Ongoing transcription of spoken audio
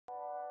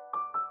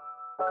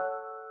Hi,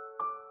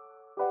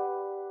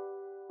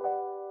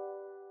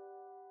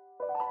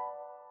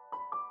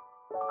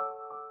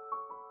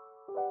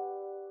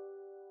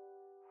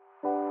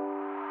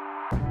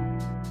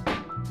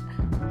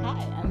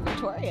 I'm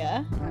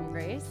Victoria. I'm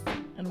Grace.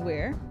 And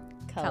we're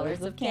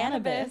Colors of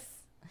Cannabis.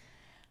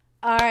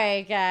 All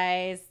right,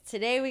 guys.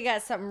 Today we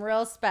got something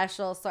real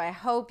special. So I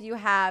hope you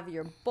have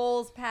your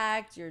bowls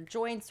packed, your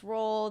joints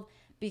rolled,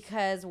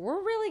 because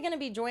we're really going to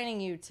be joining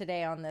you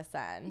today on this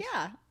end.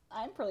 Yeah,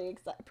 I'm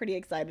pretty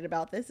excited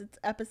about this. It's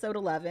episode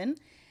 11.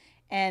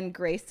 And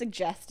Grace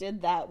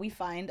suggested that we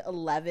find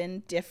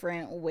 11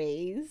 different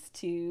ways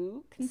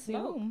to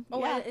consume. Oh,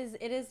 yeah.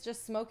 it is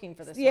just smoking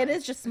for this Yeah, one. it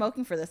is just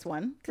smoking for this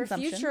one. For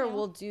Consumption, future,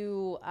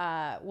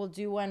 yeah. we'll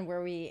do one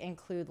where we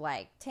include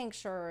like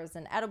tinctures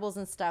and edibles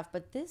and stuff,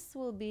 but this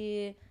will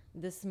be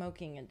the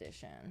smoking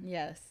edition.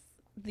 Yes.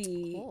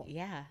 Cool.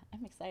 Yeah,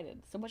 I'm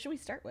excited. So what should we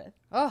start with?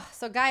 Oh,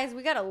 so guys,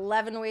 we got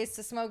 11 ways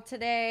to smoke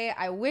today.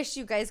 I wish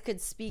you guys could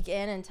speak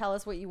in and tell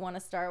us what you want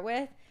to start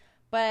with,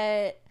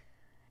 but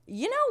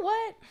you know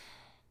what?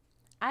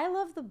 I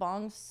love the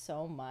bong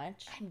so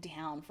much I'm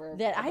down for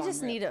that a I bong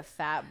just rip. need a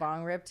fat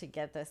bong rip to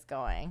get this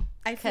going.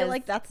 I feel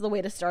like that's the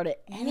way to start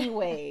it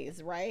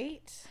anyways,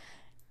 right?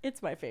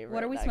 It's my favorite.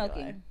 What are we not gonna lie.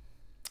 smoking?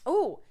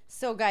 Oh,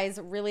 so guys,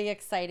 really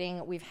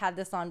exciting. We've had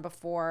this on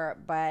before,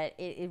 but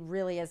it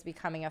really is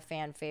becoming a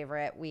fan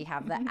favorite. We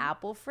have the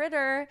apple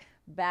fritter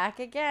back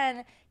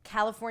again.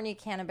 California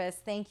Cannabis,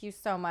 thank you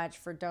so much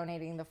for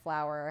donating the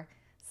flower.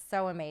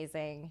 So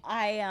amazing.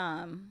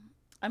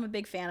 I'm a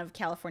big fan of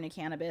California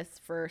Cannabis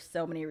for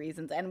so many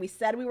reasons. And we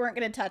said we weren't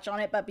going to touch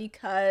on it, but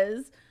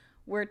because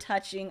we're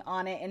touching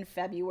on it in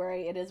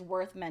February, it is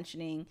worth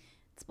mentioning.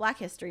 It's Black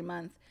History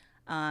Month.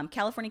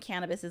 California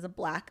Cannabis is a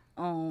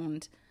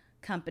Black-owned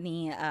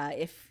company.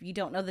 If you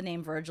don't know the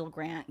name Virgil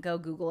Grant, go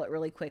Google it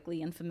really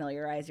quickly and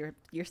familiarize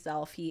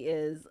yourself. He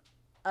is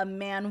a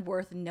man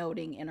worth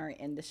noting in our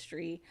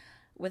industry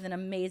with an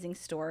amazing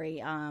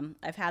story.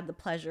 I've had the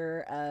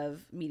pleasure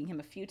of meeting him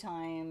a few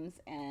times,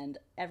 and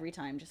every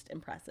time just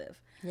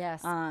impressive.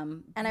 Yes.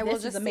 And I will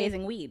this just is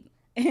amazing weed.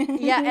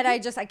 Yeah, and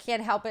I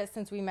can't help it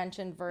since we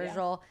mentioned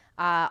Virgil.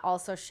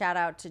 Also, shout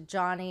out to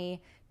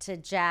Johnny, to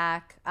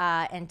Jack,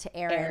 and to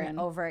Aaron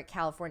over at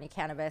California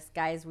Cannabis.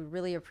 Guys, we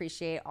really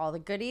appreciate all the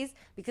goodies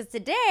because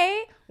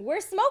today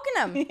we're smoking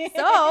them.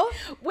 So,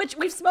 Which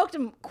we've smoked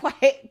them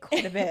quite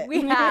a bit.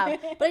 we have.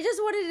 But I just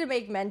wanted to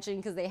make mention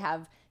because they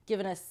have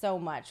given us so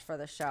much for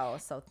the show.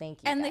 So thank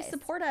you, And guys. they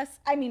support us.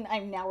 I mean,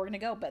 now we're gonna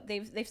go, but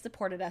they've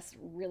supported us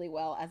really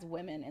well as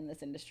women in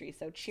this industry.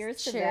 So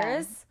cheers to them.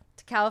 Cheers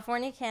to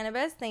California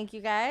Cannabis. Thank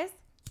you, guys.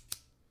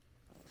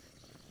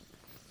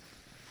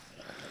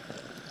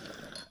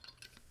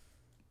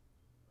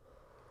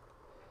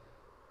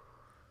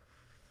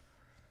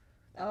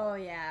 Oh,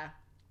 yeah.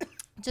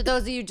 To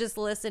those of you just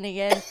listening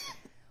in,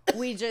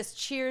 we just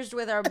cheersed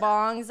with our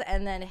bongs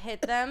and then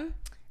hit them.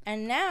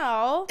 And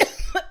now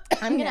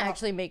I'm going to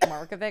actually make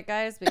mark of it,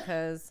 guys,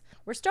 because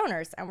we're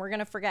stoners and we're going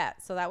to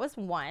forget. So that was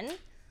one.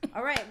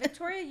 All right,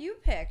 Victoria, you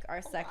pick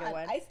our second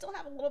one. I still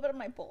have a little bit of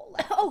my bowl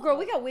left. Oh, girl,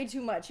 we got way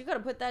too much. You got to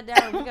put that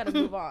down. We got to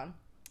move on.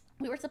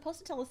 We were supposed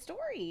to tell a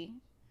story.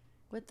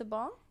 With the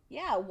bong?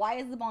 Yeah, why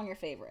is the bong your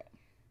favorite?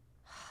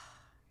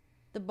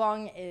 The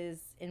bong is,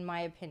 in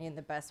my opinion,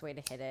 the best way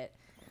to hit it.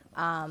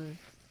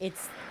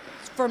 It's,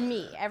 for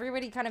me,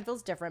 everybody kind of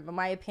feels different, but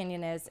my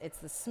opinion is it's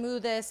the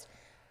smoothest.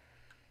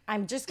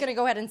 I'm just going to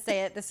go ahead and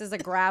say it. This is a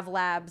Grav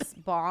Labs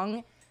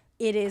bong.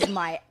 It is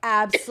my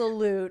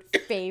absolute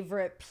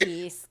favorite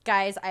piece.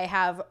 Guys, I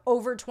have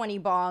over 20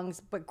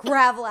 bongs, but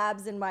Grav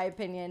Labs, in my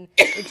opinion,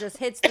 it just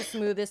hits the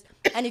smoothest.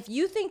 And if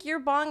you think your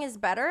bong is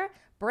better,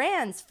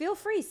 brands, feel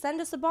free, send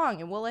us a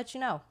bong and we'll let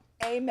you know.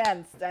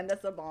 Amen. Send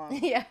us a bong.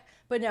 Yeah,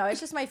 but no, it's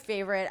just my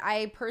favorite.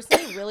 I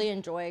personally really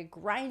enjoy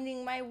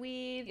grinding my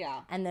weed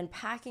and then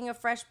packing a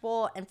fresh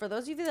bowl. And for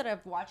those of you that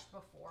have watched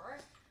before,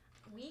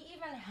 we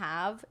even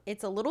have,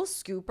 it's a little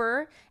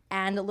scooper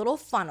and a little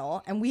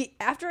funnel. And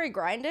after I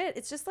grind it,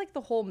 it's just like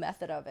the whole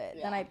method of it.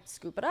 Then I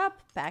scoop it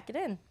up, pack it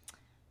in.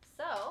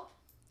 So,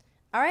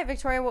 all right,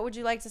 Victoria, what would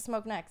you like to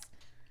smoke next?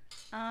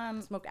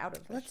 Smoke out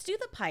of. Let's do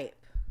the pipe.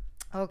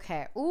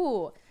 Okay.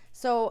 Ooh.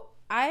 So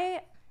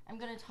I'm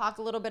going to talk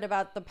a little bit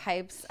about the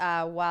pipes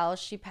while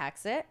she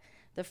packs it.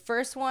 The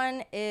first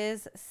one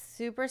is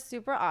super,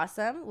 super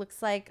awesome.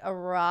 Looks like a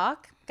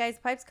rock. Guys,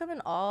 pipes come in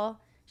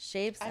all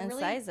shapes and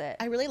sizes.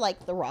 I really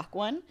like the rock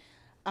one.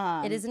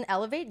 It is an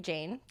Elevate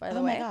Jane, by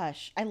the way. Oh my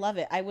gosh, I love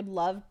it. I would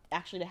love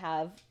actually to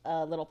have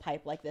a little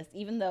pipe like this,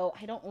 even though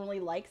I don't really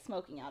like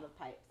smoking out of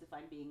pipes, if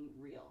I'm being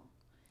real.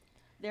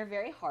 They're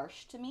very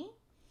harsh to me.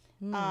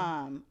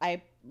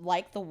 I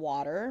like the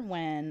water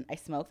when I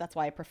smoke. That's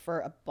why I prefer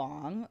a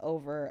bong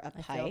over a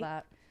pipe. I feel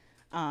that.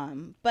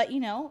 But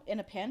in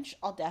a pinch,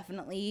 I'll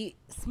definitely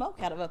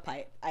smoke out of a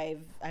pipe.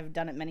 I've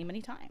done it many,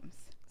 many times.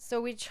 So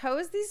we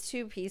chose these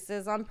two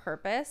pieces on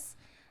purpose.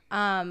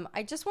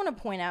 I just want to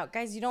point out,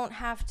 guys, you don't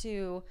have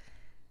to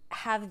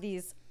have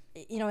these,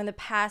 in the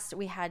past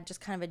we had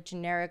just kind of a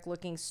generic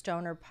looking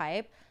stoner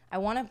pipe. I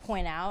want to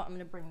point out, I'm going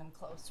to bring them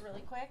close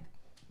really quick.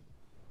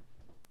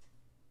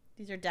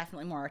 These are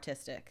definitely more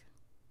artistic.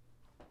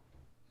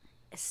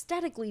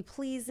 Aesthetically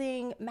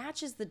pleasing,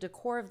 matches the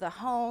decor of the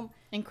home.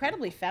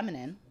 Incredibly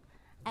feminine.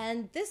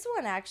 And this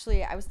one,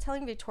 actually, I was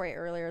telling Victoria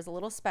earlier, is a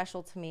little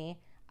special to me.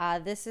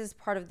 This is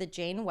part of the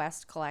Jane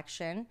West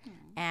collection.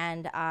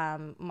 And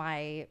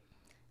my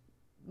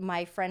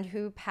friend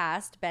who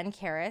passed, Ben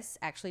Karras,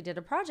 actually did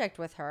a project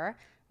with her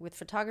with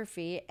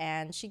photography,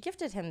 and she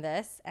gifted him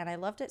this, and I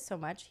loved it so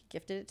much, he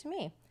gifted it to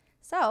me.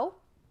 So,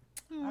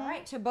 all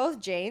right, to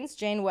both Janes,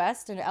 Jane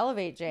West and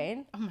Elevate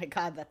Jane. Oh my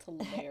God, that's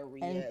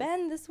hilarious. And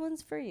Ben, this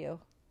one's for you.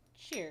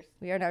 Cheers.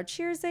 We are now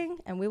cheersing,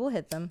 and we will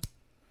hit them.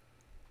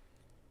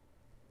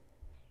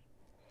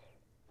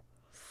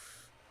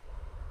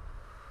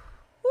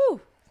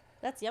 Woo,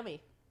 that's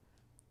yummy.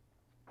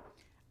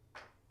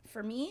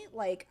 For me,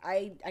 like,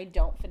 I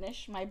don't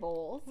finish my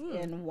bowls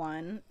in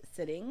one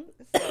sitting,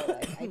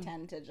 so I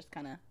tend to just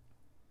kind of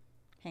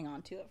hang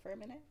on to it for a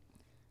minute.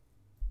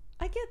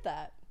 I get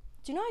that.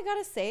 Do you know, I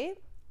gotta say,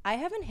 I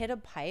haven't hit a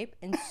pipe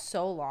in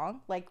so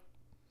long. Like,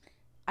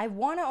 I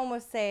want to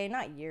almost say,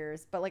 not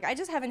years, but like, I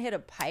just haven't hit a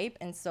pipe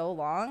in so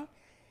long.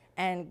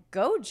 And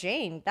go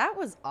Jane, that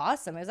was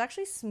awesome. It was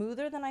actually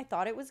smoother than I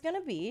thought it was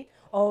gonna be.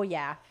 Oh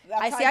yeah,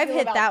 That's how I I've feel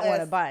hit about that one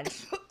this. a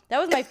bunch. That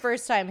was my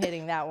first time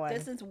hitting that one.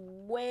 This is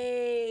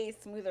way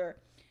smoother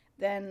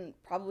than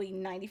probably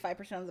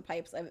 95% of the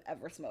pipes I've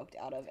ever smoked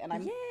out of. And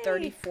I'm Yay.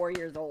 34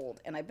 years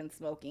old, and I've been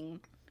smoking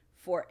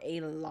for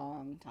a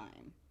long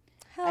time.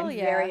 Hell I'm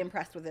yeah. very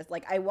impressed with this.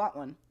 Like, I want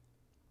one.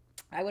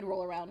 I would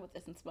roll around with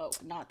this and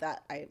smoke. Not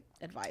that I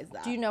advise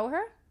that. Do you know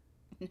her?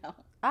 No.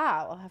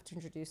 I'll have to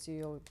introduce you.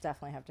 You'll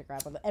definitely have to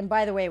grab one. And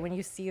by the way, when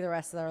you see the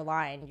rest of their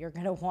line, you're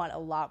going to want a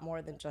lot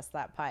more than just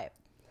that pipe.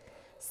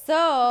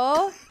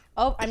 So,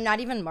 oh, I'm not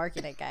even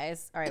marking it,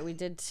 guys. All right, we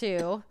did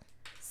 2.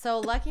 So,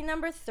 lucky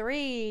number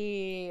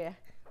 3.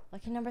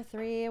 Lucky number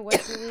 3,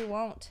 what do we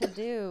want to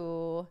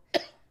do?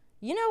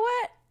 You know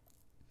what?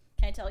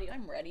 Can I tell you,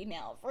 I'm ready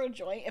now for a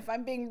joint if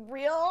I'm being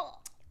real.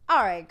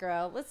 All right,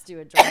 girl, let's do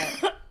a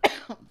joint.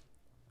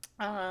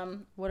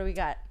 What do we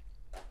got?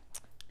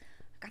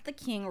 I got the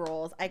King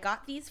rolls. I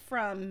got these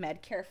from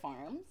Medcare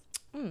Farms.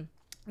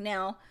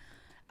 Now,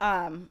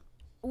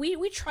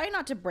 we try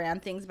not to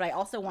brand things, but I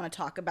also want to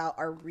talk about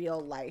our real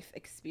life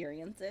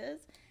experiences.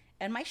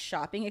 And my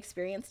shopping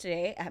experience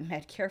today at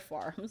Medcare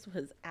Farms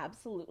was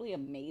absolutely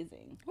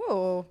amazing.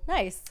 Ooh,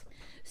 nice.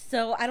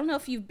 So I don't know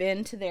if you've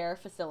been to their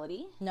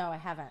facility. No, I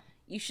haven't.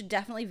 You should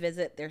definitely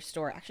visit their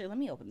store. Actually, let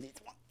me open these.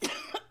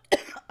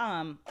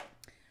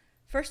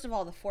 First of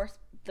all,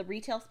 the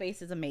retail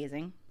space is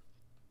amazing.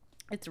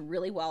 It's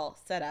really well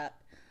set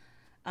up.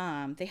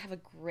 They have a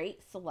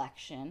great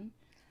selection.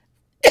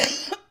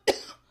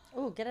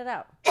 Ooh, get it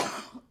out.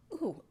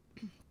 Ooh.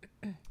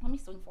 Let me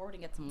swing forward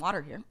and get some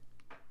water here.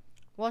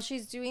 While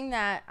she's doing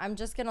that, I'm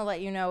just going to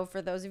let you know,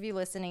 for those of you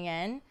listening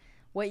in,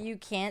 what you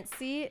can't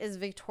see is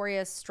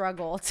Victoria's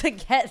struggle to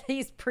get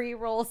these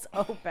pre-rolls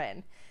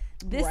open.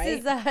 This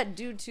Right? is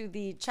due to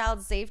the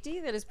child safety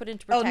that is put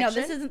into Oh, protection.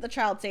 no, this isn't the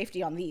child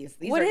safety on these.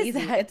 These What are is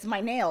easy. that? It's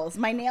my nails.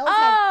 My nails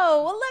have...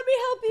 Oh, well, let me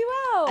help you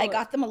out. I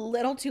got them a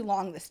little too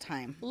long this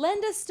time.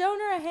 Lend a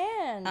stoner a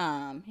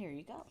hand. Here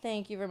you go.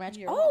 Thank you very much.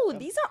 You're Oh, welcome.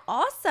 these are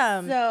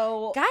awesome.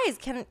 So... Guys,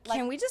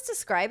 can we just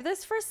describe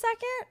this for a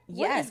second?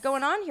 What Yes. is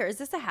going on here? Is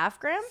this a half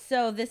gram?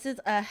 So this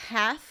is a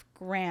 0.5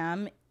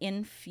 gram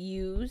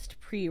infused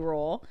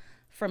pre-roll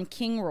from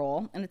King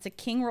Roll, and it's a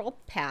King Roll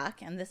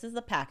pack, and this is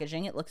the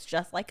packaging. It looks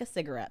just like a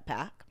cigarette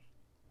pack.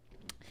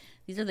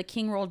 These are the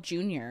King Roll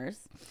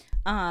Juniors,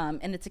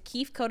 and it's a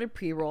keef-coated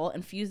pre-roll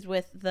infused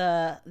with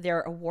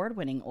their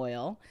award-winning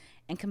oil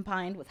and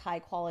combined with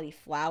high-quality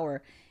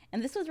flour.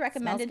 And this was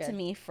recommended Smells to good.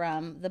 me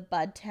from the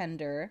bud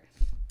tender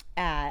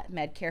at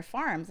Medcare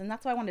Farms, and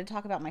that's why I wanted to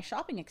talk about my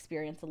shopping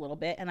experience a little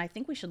bit, and I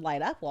think we should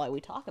light up while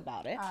we talk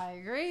about it. I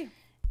agree.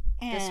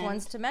 And This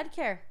one's to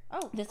Medcare.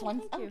 Oh, this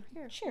one's thank you.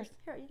 Here, cheers.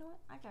 here. You know what?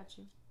 I got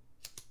you.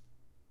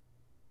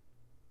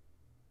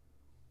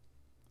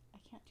 I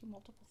can't do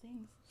multiple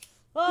things.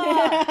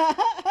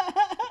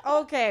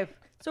 Okay,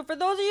 so for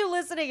those of you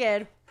listening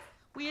in,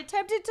 we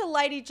attempted to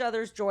light each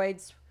other's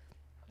joints.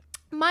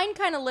 Mine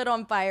kind of lit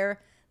on fire.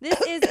 This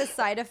is a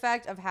side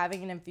effect of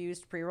having an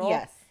infused pre-roll.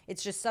 Yes.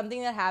 It's just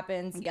something that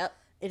happens. Yep.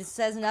 It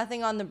says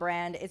nothing on the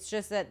brand. It's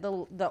just that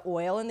the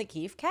oil and the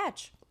keef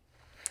catch.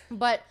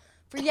 But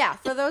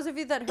for those of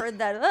you that heard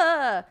that,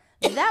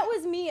 that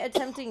was me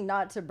attempting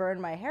not to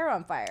burn my hair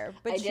on fire.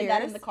 But I cheers. did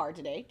that in the car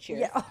today.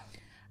 Cheers.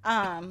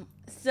 Yeah.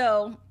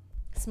 So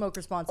Smoke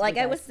responsibly. like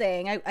I guys. was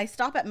saying, I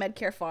stop at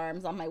Medcare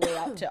Farms on my way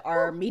out to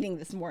our meeting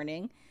this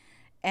morning,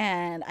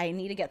 and I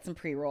need to get some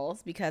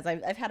pre-rolls because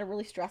I've had a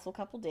really stressful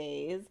couple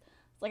days.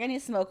 It's like I need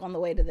to smoke on the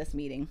way to this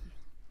meeting.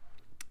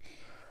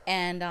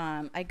 And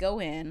I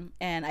go in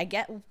and I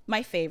get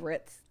my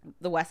favorites,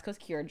 the West Coast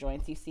Cure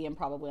joints. You see them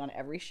probably on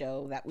every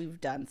show that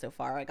we've done so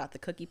far. I got the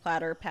cookie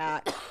platter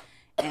pack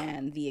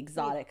and the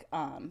exotic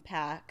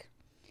pack.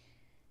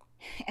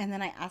 And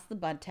then I asked the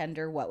bud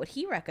tender what would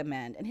he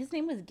recommend, and his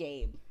name was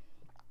Gabe.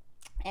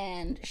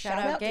 And Shout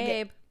out to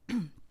Gabe.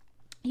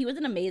 He was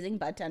an amazing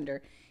bud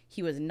tender.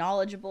 He was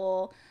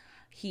knowledgeable.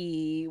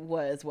 He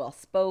was well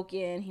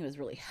spoken. He was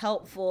really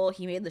helpful.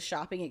 He made the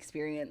shopping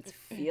experience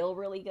feel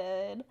really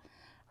good.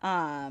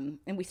 And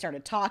we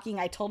started talking.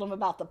 I told him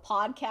about the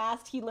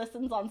podcast. He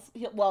listens on,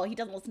 well, he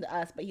doesn't listen to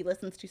us, but he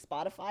listens to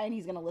Spotify, and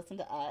he's going to listen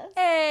to us.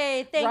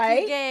 Hey,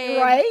 thank you,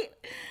 Gabe. Right?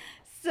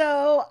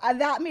 So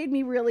that made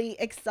me really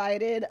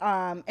excited.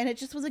 And it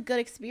just was a good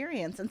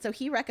experience. And so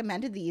he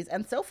recommended these.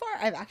 And so far,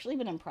 I've actually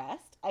been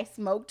impressed. I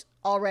smoked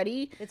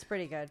already. It's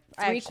pretty good.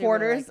 3/4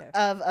 really like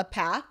of a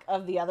pack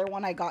of the other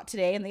one I got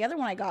today. And the other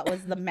one I got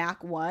was the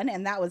Mac one.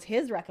 And that was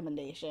his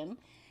recommendation.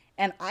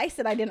 And I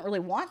said I didn't really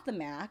want the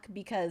Mac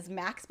because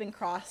Mac's been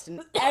crossed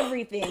in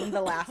everything the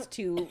last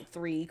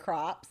 2-3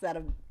 crops that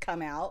have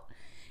come out.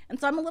 And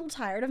so I'm a little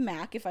tired of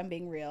Mac, if I'm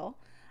being real.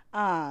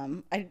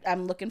 I'm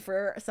looking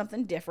for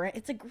something different.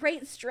 It's a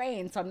great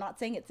strain, so I'm not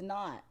saying it's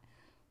not.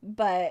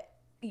 But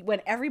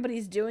when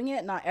everybody's doing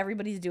it, not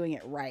everybody's doing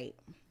it right.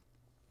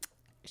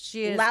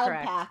 She is Loud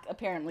correct. Pack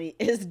apparently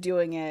is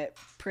doing it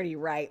pretty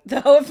right,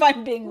 though, if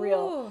I'm being real.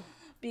 Ooh.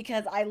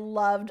 Because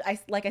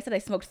like I said, I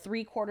smoked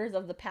 3/4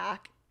 of the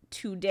pack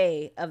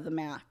today of the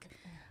Mac.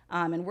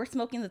 And we're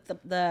smoking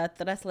the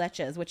Tres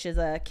Leches, which is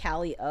a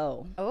Cali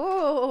O.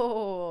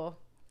 Oh,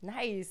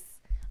 nice.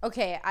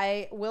 Okay,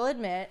 I will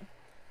admit,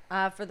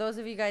 for those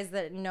of you guys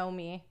that know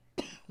me,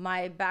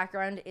 my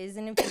background is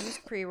in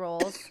infused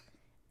pre-rolls,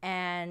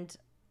 and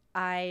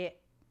I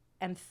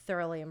am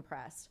thoroughly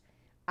impressed.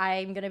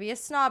 I'm going to be a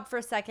snob for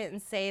a second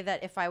and say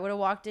that if I would have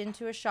walked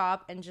into a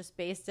shop and just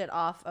based it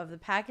off of the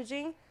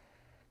packaging,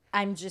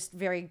 I'm just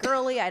very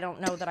girly. I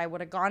don't know that I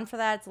would have gone for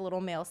that. It's a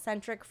little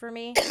male-centric for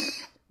me.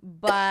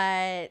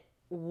 But,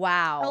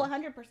 wow. Oh,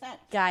 100%.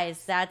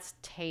 Guys, that's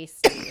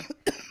tasty.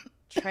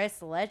 Tres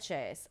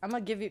Leches. I'm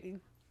going to give you...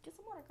 Get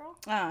some water, girl.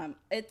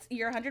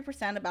 You're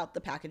 100% about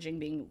the packaging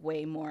being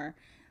way more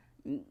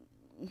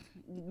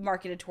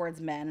marketed towards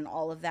men and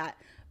all of that.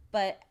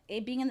 But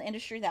it being in the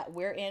industry that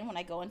we're in, when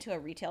I go into a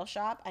retail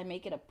shop, I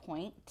make it a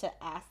point to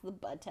ask the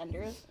bud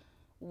tenders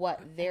what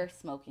they're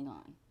smoking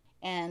on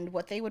and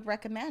what they would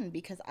recommend,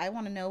 because I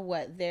want to know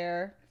what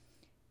they're...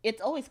 It's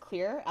always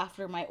clear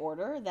after my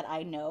order that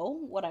I know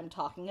what I'm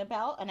talking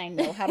about and I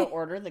know how to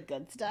order the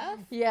good stuff.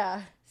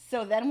 Yeah.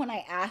 So then when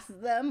I ask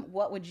them,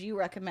 what would you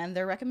recommend?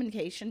 Their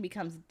recommendation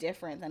becomes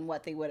different than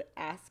what they would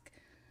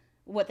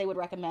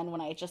recommend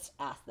when I just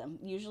ask them.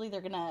 Usually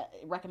they're going to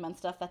recommend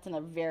stuff that's in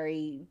a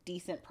very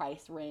decent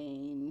price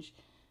range,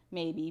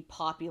 maybe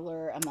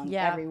popular among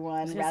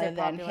everyone, rather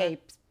than,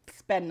 hey,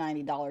 spend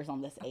 $90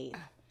 on this eighth.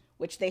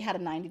 Which they had a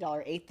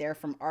 $90 eighth there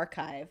from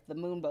Archive, the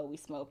Moonbow we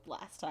smoked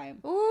last time.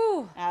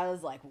 Ooh. I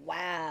was like,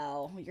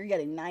 wow, you're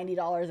getting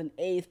 $90 an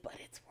eighth, but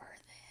it's worth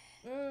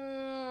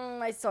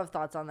it. I still have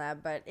thoughts on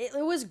that, but it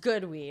was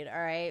good weed, all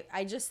right?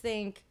 I just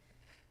think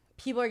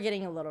people are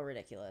getting a little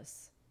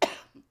ridiculous.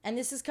 And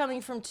this is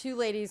coming from two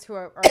ladies who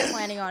are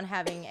planning on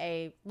having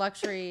a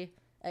luxury,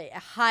 a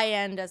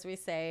high-end, as we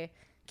say,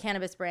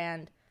 cannabis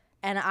brand.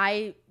 And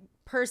I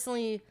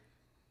personally...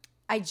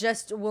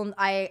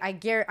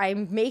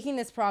 I'm making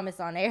this promise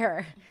on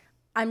air.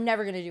 I'm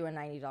never going to do a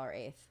 $90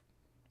 eighth.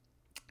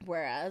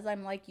 Whereas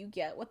I'm like, you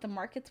get what the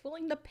market's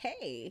willing to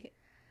pay.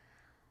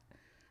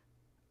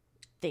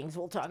 Things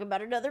we'll talk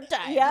about another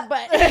time. Yeah.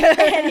 But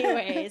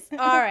anyways,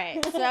 all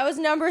right. So that was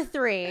number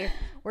 3.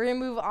 We're going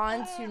to move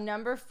on to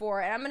number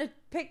 4. And I'm going to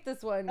pick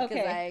this one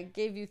because I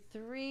gave you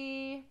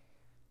 3.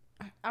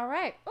 All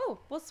right. Oh,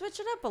 we'll switch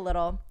it up a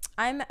little.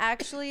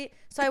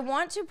 So I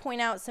want to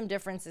point out some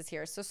differences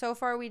here. So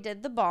far we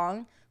did the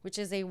bong, which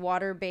is a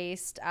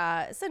water-based,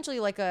 essentially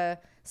like a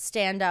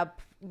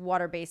stand-up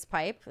water-based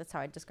pipe. That's how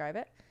I describe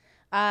it.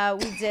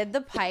 We did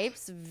the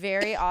pipes,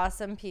 very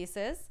awesome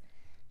pieces.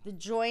 The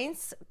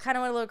joints kind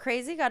of went a little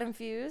crazy, got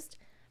infused.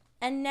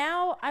 And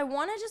now I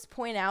want to just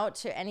point out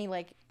to any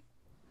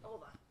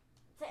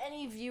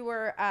any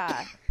viewer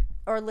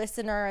or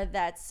listener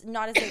that's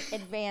not as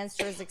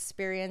advanced or as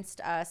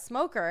experienced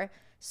smoker.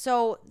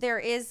 So there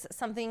is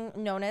something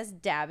known as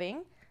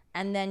dabbing.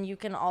 And then you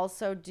can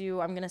also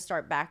do, I'm going to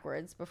start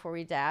backwards before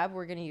we dab.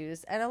 We're going to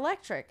use an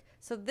electric.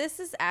 So this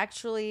is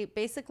actually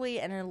basically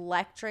an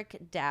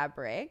electric dab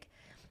rig.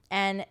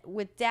 And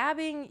with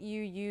dabbing,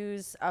 you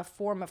use a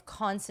form of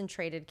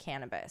concentrated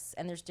cannabis.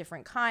 And there's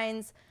different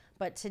kinds.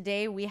 But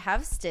today we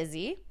have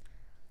Stizzy.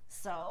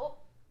 So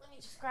let me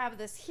just grab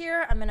this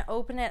here. I'm going to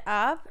open it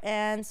up.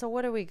 And so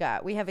what do we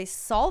got? We have a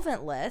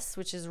solventless,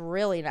 which is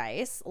really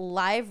nice.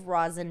 Live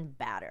rosin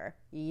batter.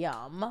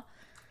 Yum.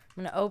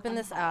 I'm going to open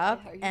this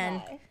up.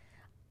 And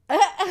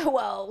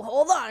well,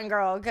 hold on,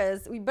 girl,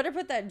 because we better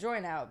put that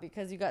joint out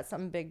because you got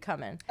something big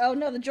coming. Oh,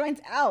 no, the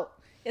joint's out.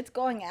 It's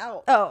going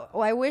out. Oh,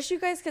 well, I wish you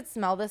guys could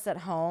smell this at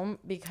home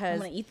because... I'm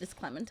going to eat this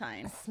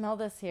clementine. Smell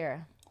this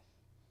here.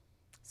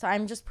 So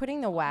I'm just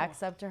putting the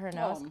wax up to her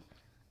nose.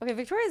 Okay,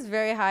 Victoria's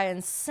very high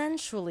and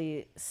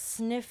sensually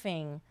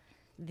sniffing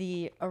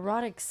the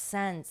erotic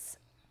scents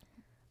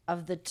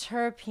of the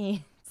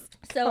terpenes.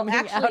 So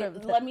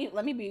actually,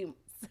 let me be...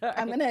 Sorry.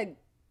 I'm going to...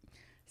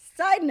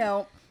 Side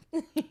note,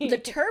 the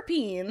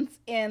terpenes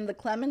in the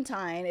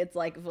clementine, it's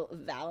like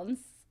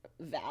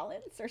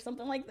Valence or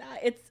something like that.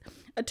 It's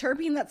a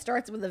terpene that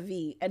starts with a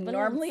V. And Valence.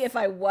 normally, if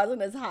I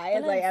wasn't as high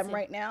as I am Valencia.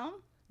 right now,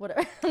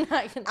 Whatever. I'm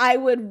not gonna- I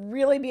would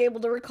really be able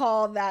to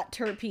recall that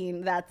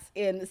terpene that's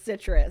in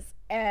citrus.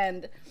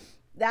 And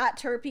that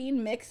terpene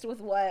mixed with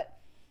what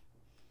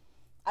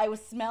I was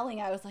smelling,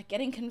 I was like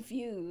getting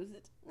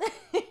confused.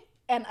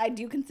 And I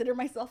do consider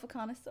myself a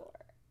connoisseur.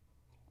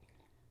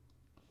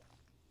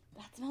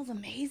 That smells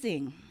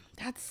amazing.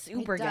 That's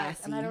super It does,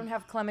 gassy. and I don't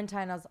have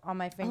clementine on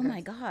my Oh fingers.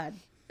 my God.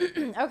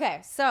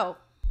 Okay, so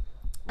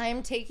I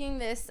am taking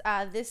this.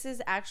 This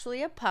is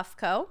actually a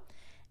Puffco.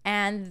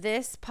 And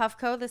this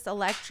Puffco, this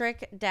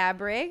electric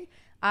dab rig,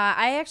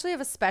 I actually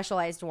have a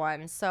specialized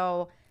one.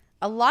 So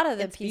a lot of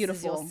the It's pieces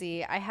beautiful. you'll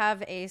see, I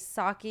have a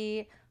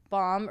Sake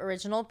Bomb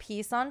original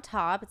piece on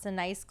top. It's a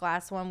nice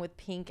glass one with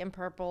pink and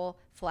purple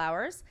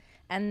flowers.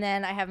 And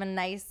then I have a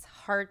nice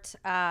heart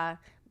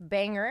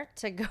banger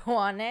to go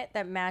on it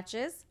that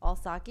matches all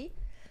sake.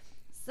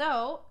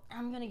 So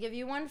I'm going to give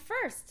you one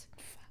first.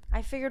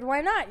 I figured,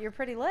 why not? You're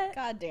pretty lit.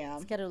 God damn.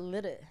 Let's get her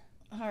lit.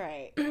 All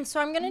right. So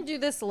I'm going to do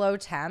this low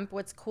temp.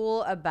 What's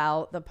cool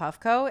about the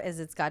Puffco is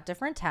it's got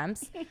different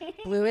temps.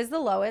 Blue is the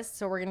lowest,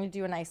 so we're going to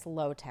do a nice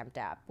low temp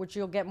dab, which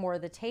you'll get more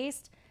of the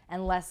taste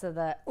and less of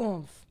the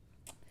oomph.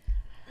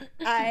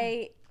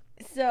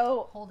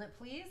 So Hold it,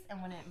 please.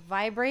 And when it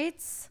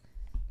vibrates,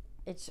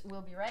 it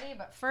will be ready.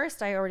 But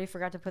first, I already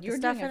forgot to put the you're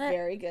stuff doing in a it.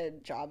 very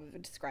good job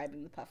of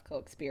describing the Puffco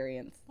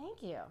experience.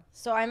 Thank you.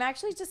 So I'm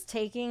actually just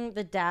taking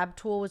the dab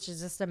tool, which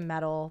is just a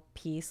metal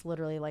piece,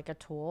 literally like a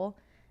tool.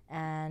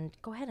 And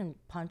go ahead and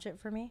punch it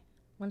for me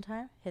one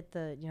time. Hit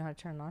the, you know how to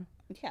turn it on?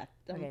 Yeah,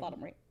 on Okay. the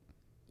bottom right.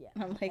 Yeah.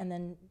 I'm like, And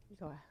then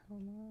go ahead.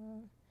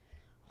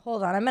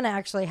 Hold on. I'm going to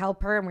actually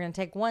help her. I'm going to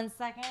take 1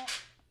 second.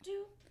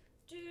 Do,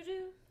 do,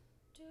 do,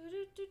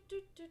 do, do, do,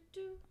 do, do,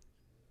 do,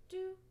 do,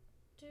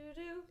 do,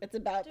 do. it's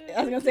about,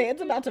 I was going to say,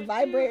 it's about to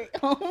vibrate.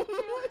 All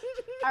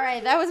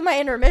right. That was my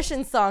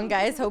intermission song,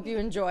 guys. Hope you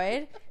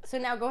enjoyed. So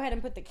now go ahead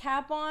and put the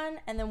cap on.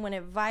 And then when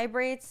it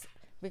vibrates,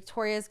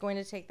 Victoria is going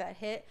to take that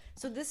hit.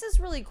 So this is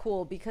really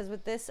cool because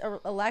with this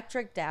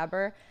electric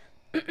dabber,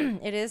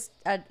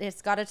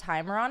 it's got a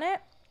timer on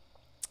it.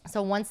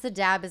 So once the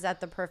dab is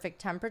at the perfect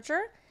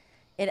temperature,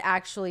 it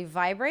actually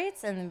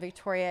vibrates, and then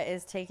Victoria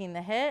is taking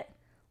the hit.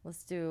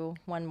 Let's do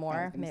one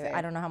more. gonna Maybe say.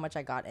 I don't know how much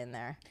I got in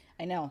there.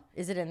 I know.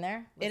 Is it in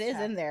there? It is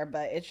in there,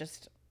 but it's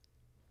just,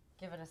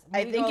 Give it a.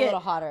 I Maybe think go a little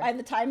hotter. by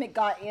the time it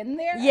got in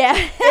there, Yeah,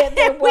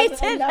 there we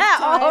wasn't did enough that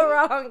all time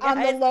wrong, on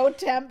the guys. low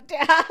temp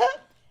dab.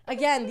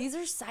 Again, these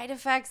are side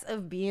effects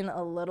of being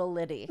a little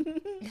litty.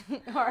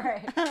 All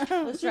right,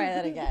 let's try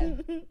that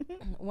again.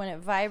 When it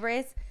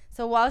vibrates.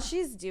 So while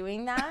she's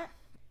doing that,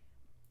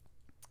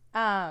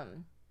 oh,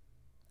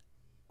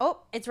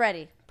 it's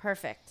ready.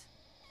 Perfect.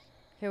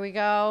 Here we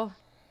go.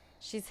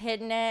 She's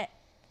hitting it.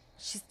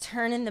 She's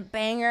turning the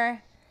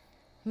banger,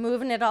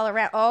 moving it all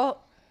around. Oh,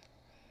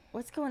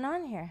 what's going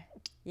on here?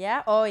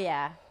 Yeah. Oh,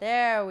 yeah.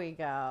 There we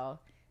go.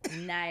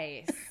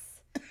 Nice.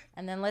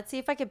 And then let's see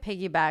if I can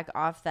piggyback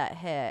off that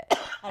hit. I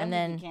don't And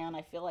then think you can.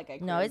 I feel like I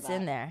no, cleared it's that.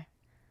 in there.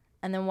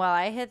 And then while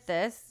I hit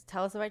this,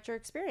 tell us about your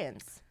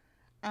experience.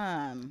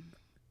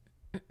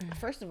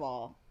 First of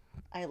all,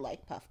 I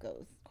like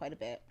Puffcos quite a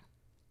bit.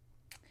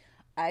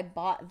 I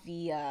bought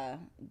the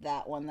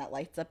that one that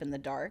lights up in the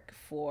dark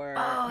for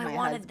my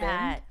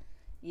husband.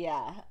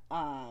 Yeah,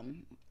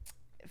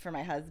 for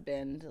my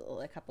husband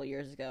a couple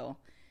years ago,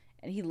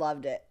 and he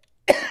loved it.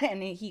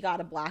 And he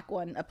got a black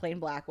one, a plain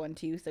black one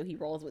too. So he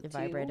rolls with It two.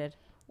 vibrated.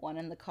 One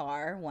in the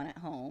car, one at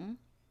home.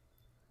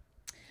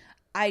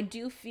 I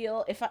do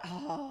feel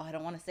I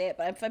don't want to say it,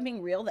 but if I'm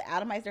being real, the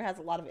atomizer has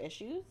a lot of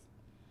issues.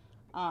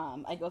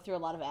 I go through a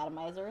lot of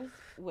atomizers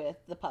with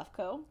the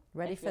Puffco.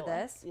 Ready I for feel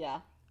like. this? Yeah.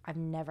 I've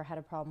never had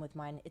a problem with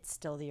mine. It's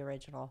still the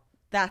original.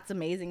 That's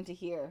amazing to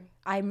hear.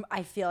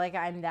 I feel like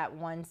I'm that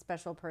one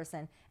special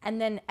person. And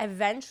then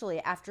eventually,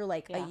 after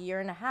like Yeah. a year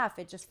and a half,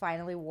 it just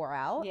finally wore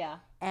out. Yeah.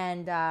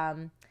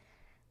 And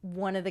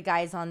one of the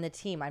guys on the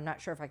team, I'm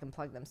not sure if I can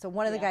plug them. So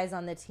one of the Yeah. guys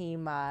on the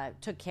team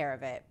took care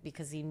of it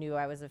because he knew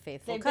I was a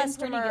faithful They've been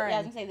customer. pretty good. Yeah, I was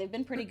and- gonna say they've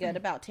been pretty good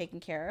about taking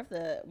care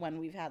of when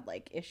we've had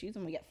like issues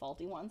when we get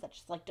faulty ones that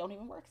just like don't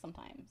even work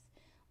sometimes.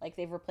 Like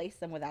they've replaced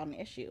them without an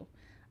issue.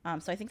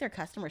 So I think their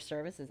customer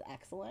service is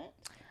excellent.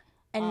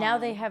 And now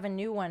they have a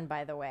new one,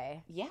 by the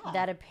way. Yeah.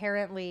 That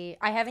apparently,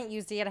 I haven't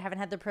used it yet. I haven't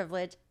had the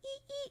privilege.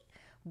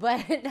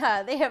 But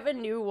they have a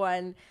new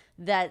one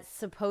that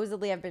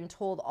supposedly I've been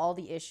told all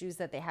the issues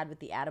that they had with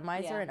the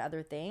atomizer Yeah. and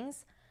other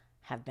things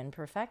have been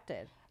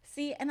perfected.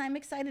 See, and I'm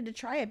excited to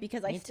try it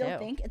because I Me still too.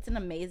 think it's an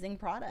amazing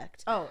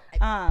product. Oh,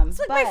 It's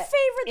like my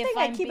favorite thing.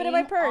 I keep it in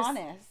my purse.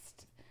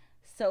 Honest,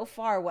 so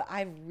far, what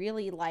I've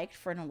really liked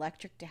for an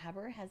electric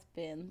dabber has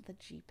been the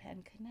G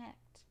Pen Connect.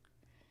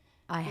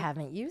 I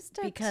haven't used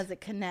it. Because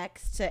it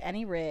connects to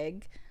any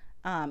rig,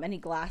 any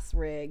glass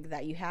rig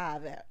that you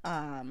have,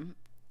 and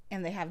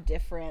they have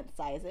different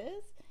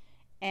sizes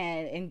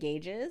and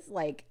engages.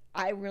 Like,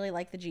 I really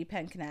like the G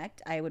Pen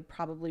Connect. I would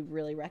probably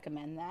really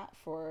recommend that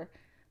for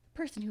a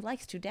person who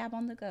likes to dab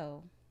on the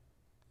go.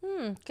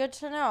 Good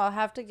to know. I'll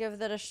have to give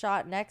that a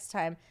shot next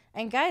time.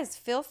 And guys,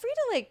 feel free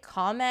to like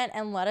comment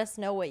and let us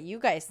know what you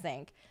guys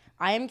think.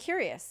 I am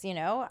curious, you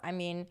know? I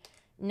mean,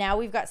 now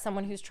we've got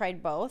someone who's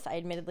tried both. I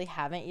admittedly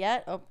haven't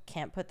yet. Oh,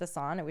 can't put this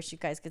on. I wish you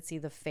guys could see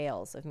the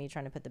fails of me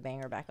trying to put the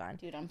banger back on.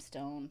 Dude, I'm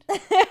stoned.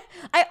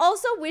 I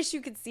also wish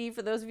you could see,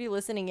 for those of you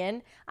listening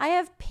in, I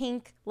have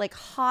pink, like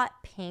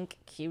hot pink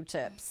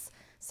Q-tips.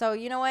 So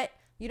you know what?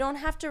 You don't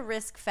have to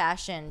risk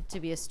fashion to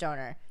be a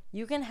stoner.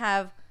 You can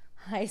have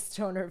high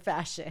stoner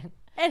fashion.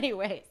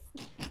 Anyways,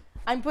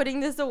 I'm putting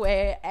this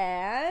away.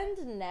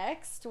 And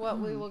next, what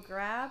we will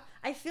grab,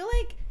 I feel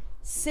like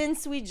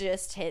since we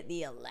just hit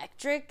the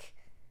electric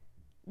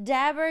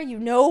dabber, you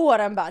know what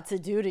I'm about to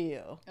do to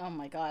you. Oh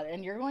my God.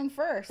 And you're going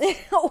first.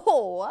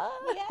 Oh,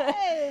 what?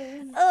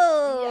 Yes.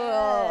 Oh,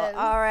 Yes.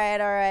 All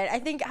right. I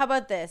think, how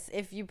about this?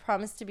 If you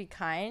promise to be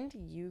kind,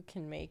 you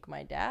can make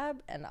my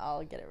dab and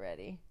I'll get it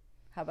ready.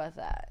 How about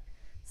that?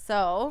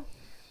 So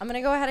I'm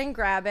going to go ahead and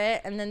grab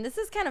it. And then this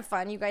is kind of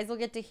fun. You guys will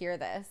get to hear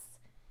this.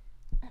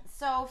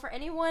 So for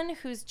anyone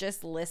who's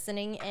just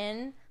listening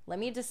in, let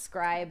me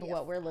describe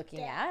what we're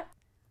looking at.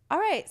 All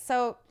right.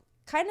 So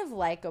kind of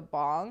like a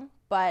bong,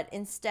 but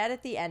instead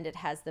at the end it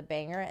has the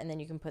banger and then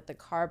you can put the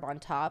carb on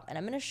top. And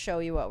I'm going to show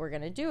you what we're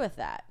going to do with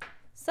that.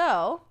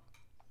 So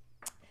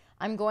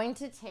I'm going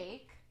to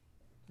take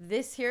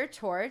this here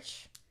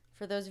torch.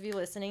 For those of you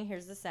listening,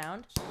 here's the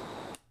sound.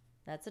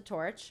 That's a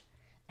torch.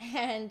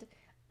 And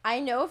I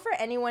know for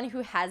anyone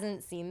who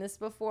hasn't seen this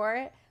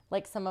before,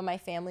 like some of my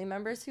family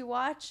members who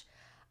watch,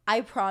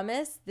 I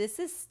promise this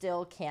is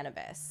still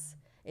cannabis.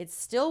 It's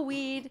still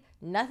weed.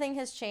 Nothing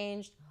has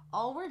changed.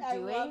 All we're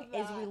doing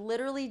is we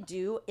literally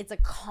do, it's a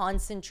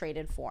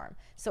concentrated form.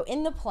 So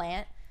in the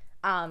plant,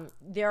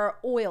 there are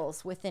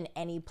oils within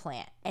any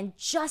plant. And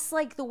just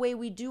like the way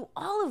we do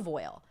olive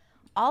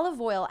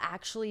oil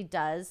actually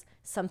does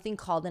something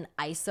called an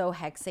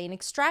isohexane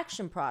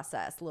extraction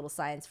process. Little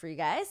science for you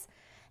guys.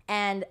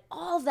 And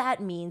all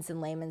that means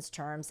in layman's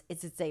terms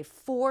is it's a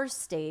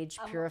 4-stage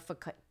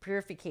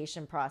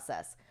purification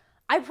process.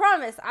 I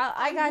promise,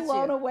 I got you. I'm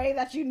blown away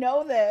that you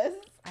know this.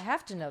 I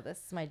have to know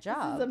this. It's my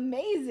job. This is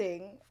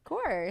amazing. Of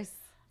course.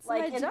 It's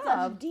Like my in job.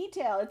 such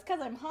detail. It's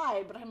because I'm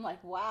high, but I'm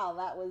like, wow,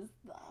 that was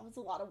a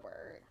lot of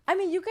work. I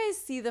mean, you guys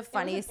see the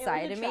funny it was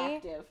side of me.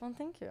 attractive. Well,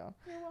 thank you.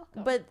 You're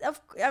welcome. But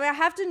I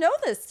have to know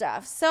this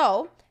stuff.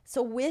 So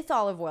with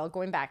olive oil,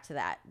 going back to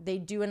that, they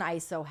do an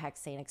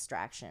isohexane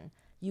extraction.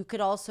 You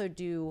could also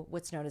do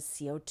what's known as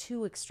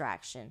CO2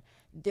 extraction.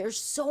 There's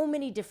so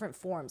many different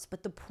forms,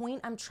 but the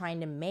point I'm trying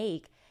to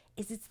make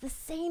is it's the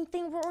same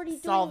thing we're already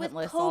doing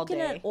with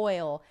coconut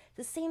oil.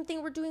 The same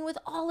thing we're doing with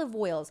olive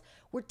oils.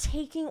 We're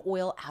taking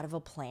oil out of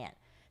a plant.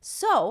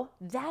 So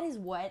that is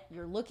what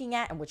you're looking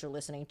at and what you're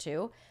listening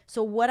to.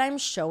 So what I'm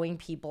showing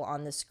people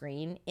on the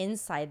screen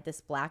inside this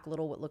black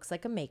little, what looks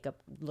like a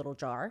makeup little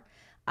jar,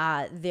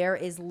 there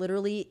is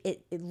literally,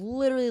 it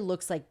literally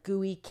looks like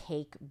gooey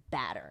cake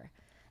batter.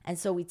 And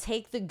so we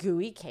take the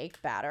gooey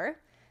cake batter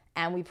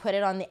and we put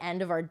it on the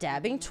end of our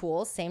dabbing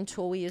tool, same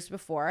tool we used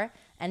before.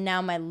 And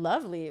now my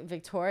lovely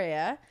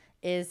Victoria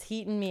is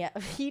heating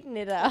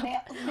it up.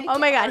 Oh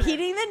my God,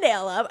 heating the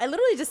nail up. I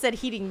literally just said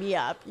heating me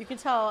up. You can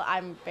tell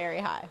I'm very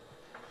high.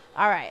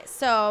 All right,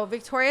 so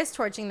Victoria's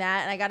torching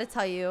that. And I got to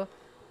tell you,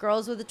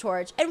 girls with a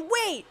torch. And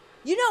wait,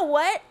 you know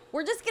what?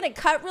 We're just going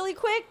to cut really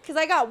quick because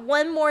I got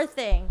one more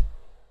thing.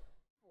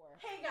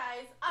 Hey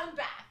guys, I'm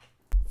back.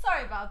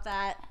 Sorry about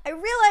that. I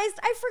realized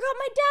I forgot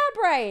my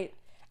dab right.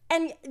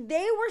 And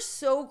they were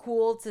so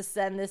cool to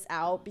send this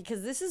out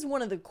because this is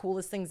one of the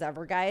coolest things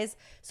ever, guys.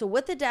 So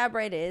what the dab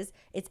right is,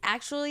 it's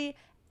actually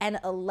an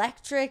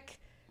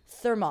electric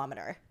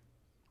thermometer.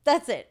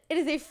 That's it. It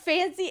is a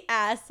fancy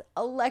ass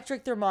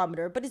electric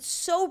thermometer, but it's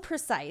so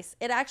precise.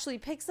 It actually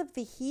picks up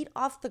the heat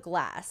off the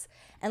glass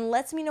and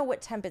lets me know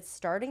what temp it's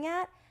starting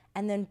at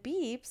and then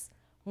beeps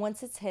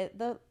once it's hit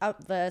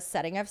the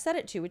setting I've set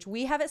it to, which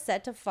we have it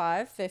set to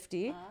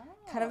 550,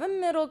 kind of a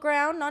middle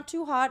ground, not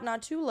too hot,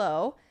 not too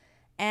low.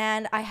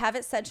 And I have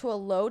it set to a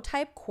low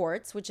type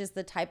quartz, which is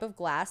the type of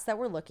glass that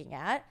we're looking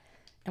at.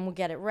 And we'll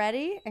get it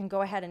ready and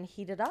go ahead and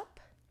heat it up.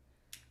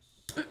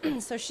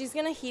 So she's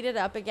going to heat it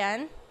up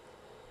again.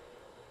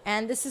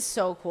 And this is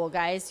so cool,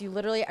 guys. You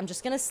literally, I'm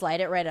just going to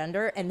slide it right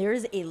under. And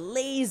there's a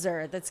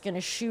laser that's going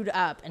to shoot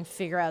up and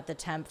figure out the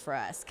temp for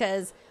us.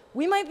 Because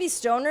we might be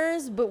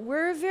stoners, but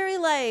we're very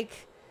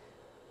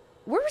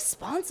we're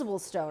responsible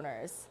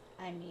stoners.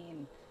 I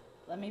mean,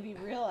 let me be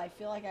real. I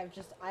feel like I've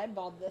just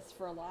eyeballed this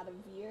for a lot of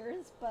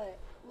years, but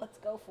let's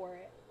go for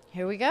it.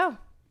 Here we go.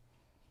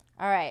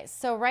 All right.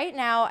 So right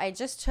now, I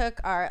just took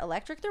our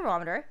electric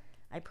thermometer.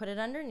 I put it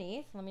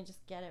underneath. Let me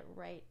just get it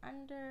right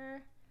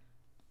under.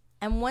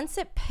 And once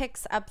it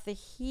picks up the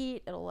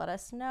heat, it'll let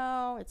us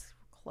know. It's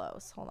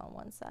close. Hold on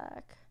one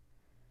sec.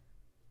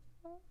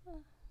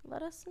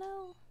 Let us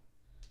know.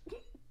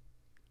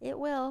 It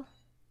will.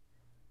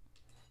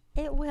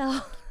 It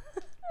will.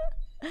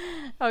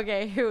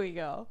 Okay, here we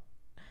go.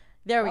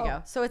 There we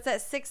go. So it's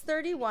at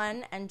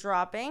 631 and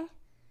dropping.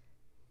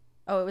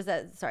 Oh, it was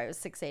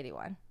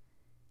 681.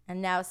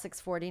 And now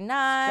 6:49.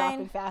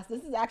 Dropping fast.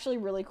 This is actually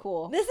really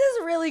cool. This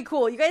is really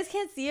cool. You guys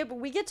can't see it, but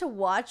we get to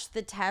watch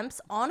the temps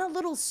on a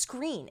little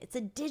screen. It's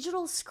a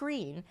digital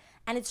screen,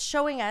 and it's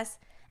showing us.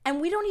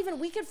 And we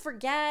could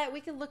forget, we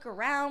could look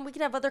around, we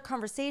could have other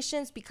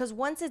conversations, because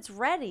once it's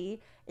ready,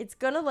 it's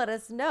going to let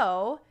us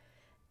know.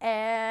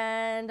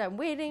 And I'm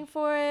waiting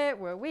for it.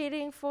 We're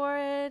waiting for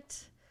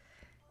it.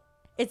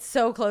 It's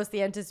so close.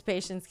 The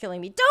anticipation's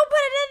killing me. Don't put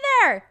it in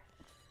there.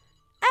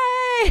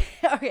 Hey.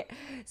 Okay.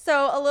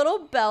 So a little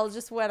bell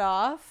just went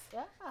off.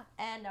 Yeah.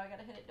 And now I got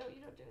to hit it. No,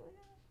 you don't do it.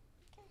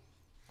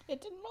 Okay.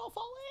 It didn't all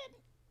fall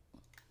in.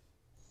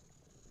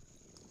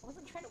 I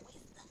wasn't trying to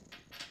waste them.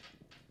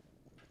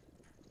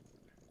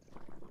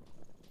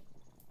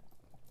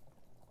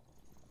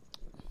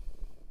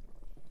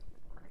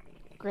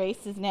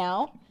 Grace is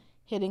now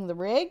hitting the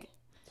rig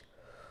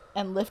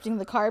and lifting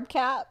the carb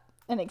cap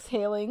and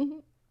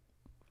exhaling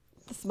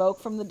the smoke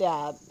from the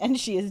dab. And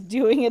she is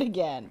doing it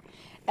again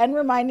and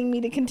reminding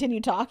me to continue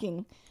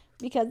talking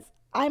because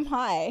I'm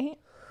high.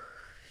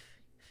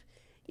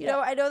 You know,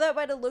 I know that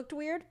might have looked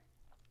weird,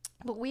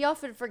 but we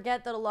often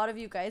forget that a lot of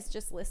you guys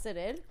just listen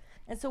in.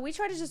 And so we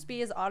try to just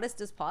be as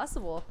honest as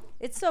possible.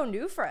 It's so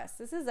new for us.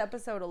 This is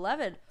episode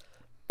 11.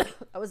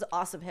 That was an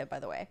awesome hit, by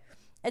the way.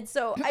 And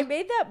so I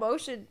made that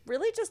motion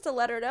really just to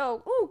let her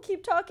know, ooh,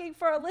 keep talking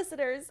for our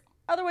listeners.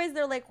 Otherwise,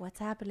 they're like, what's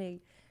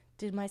happening?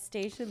 Did my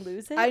station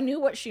lose it? I knew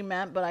what she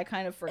meant, but I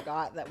kind of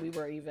forgot that we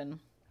were even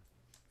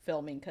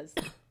filming because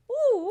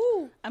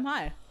Ooh. I'm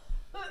high.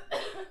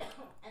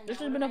 And This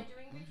now has what been am a- I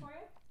doing, Victoria?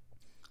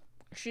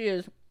 She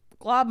is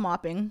glob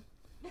mopping.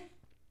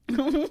 What?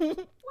 Girl,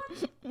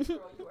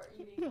 you are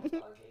eating and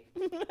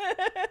talking.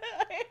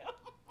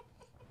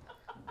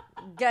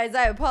 Guys,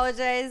 I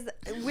apologize.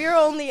 We're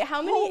only,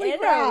 how many Holy in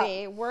crap. are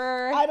we?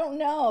 We're I don't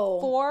know.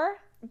 4.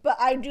 But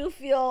I do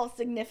feel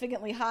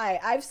significantly high.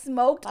 I've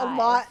smoked 5. a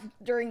lot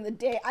during the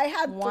day. I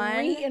had 1,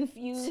 3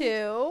 infused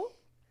 2.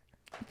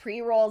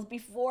 pre-rolls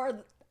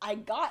before I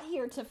got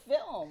here to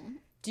film.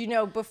 Do you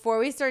know, before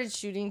we started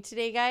shooting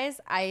today, guys,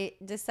 I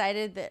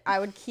decided that I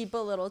would keep a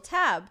little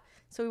tab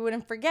so we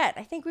wouldn't forget.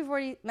 I think we've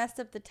already messed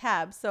up the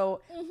tab.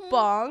 So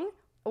bong,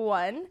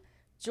 1,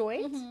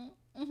 joint,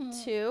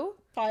 2,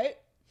 Fight.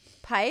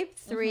 pipe,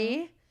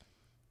 3,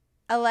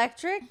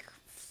 electric,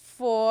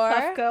 4,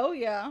 Puffco,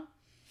 yeah.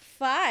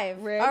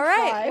 5. Rig, All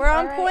right, 5. we're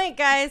on All right. point,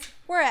 guys.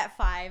 We're at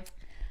 5.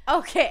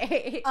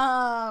 Okay.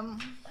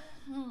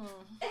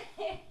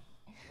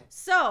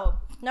 So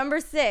number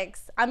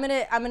 6, I'm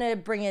gonna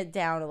bring it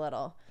down a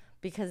little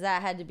because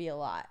that had to be a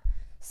lot.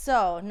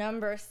 So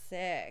number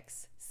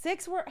 6,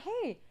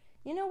 hey,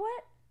 you know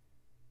what?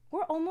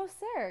 We're almost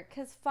there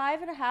because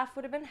 5.5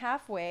 would have been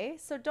halfway.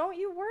 So don't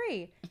you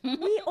worry.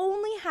 We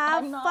only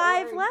have I'm not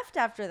 5 worried. left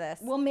after this.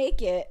 We'll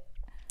make it.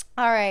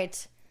 All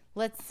right,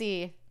 let's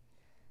see.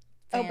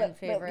 Oh, Fan but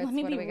favorites. let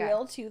me What be do we got?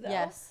 real too, though.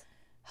 Yes.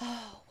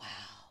 Oh, wow.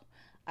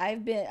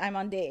 I'm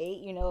on day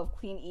 8, of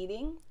clean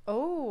eating.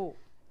 Oh.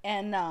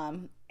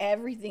 And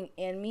everything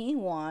in me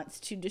wants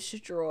to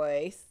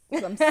destroy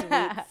some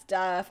sweet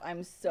stuff.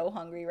 I'm so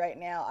hungry right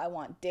now. I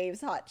want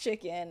Dave's hot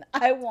chicken.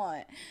 I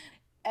want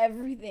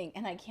everything.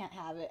 And I can't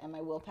have it. And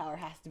my willpower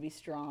has to be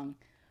strong.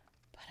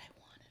 But I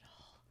want it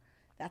all.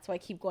 That's why I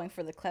keep going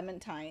for the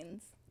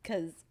clementines.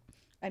 Because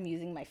I'm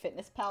using my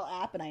FitnessPal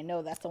app. And I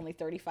know that's only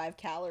 35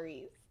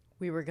 calories.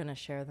 We were going to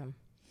share them.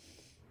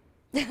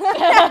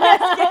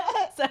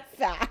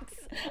 Facts.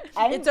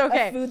 I'm It's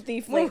okay. a food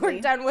thief When lately.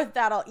 we're done with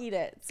that, I'll eat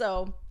it.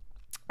 So,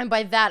 and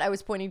by that, I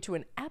was pointing to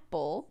an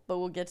apple, but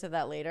we'll get to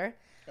that later.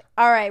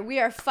 All right, we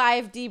are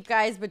 5 deep,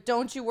 guys, but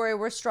don't you worry,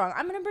 we're strong.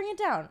 I'm going to bring it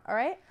down, all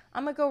right?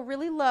 I'm going to go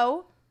really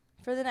low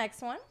for the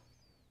next one.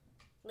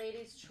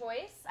 Ladies'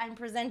 choice. I'm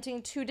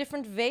presenting 2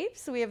 different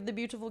vapes. We have the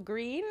beautiful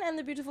green and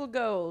the beautiful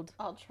gold.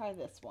 I'll try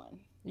this one.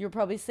 You're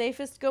probably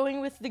safest going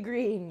with the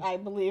green. I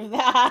believe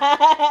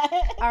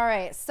that. All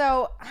right,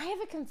 so I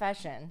have a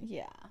confession.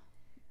 Yeah.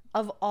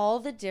 Of all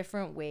the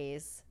different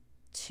ways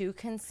to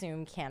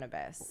consume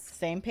cannabis,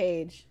 Same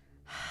page.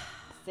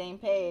 Same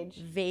page.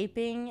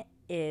 vaping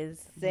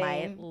is my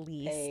Same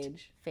least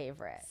page.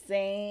 favorite.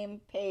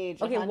 Same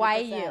page. Okay,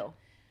 why 100%. you?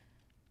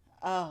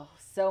 Oh,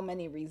 so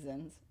many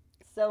reasons.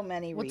 So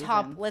many Well,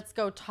 reasons. let's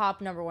go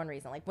top number 1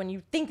 reason. Like when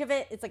you think of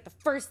it, it's like the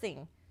first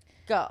thing.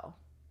 Go.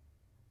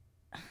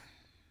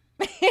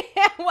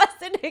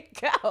 Wasn't it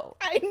go?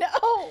 I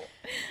know.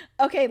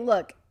 Okay,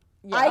 look.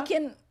 Yeah. I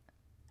can.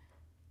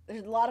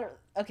 There's a lot of.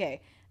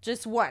 Okay.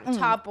 Just one,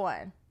 top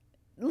 1.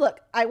 Look,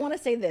 I want to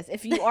say this.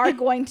 If you are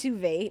going to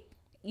vape,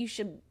 you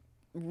should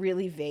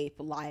really vape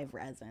live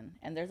resin.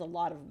 And there's a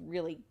lot of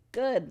really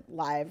good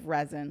live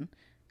resin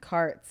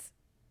carts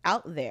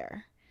out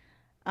there.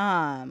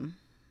 A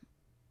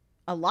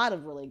lot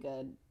of really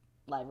good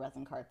live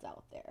resin carts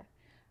out there.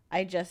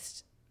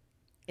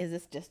 Is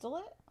this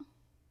distillate?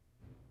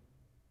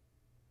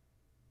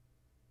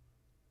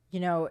 You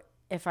know,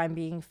 if I'm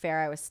being fair,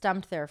 I was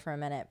stumped there for a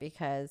minute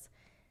because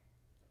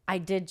I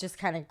did just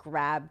kind of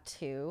grab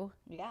 2.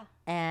 Yeah.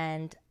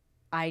 And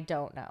I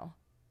don't know.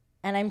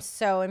 And I'm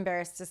so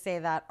embarrassed to say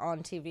that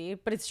on TV,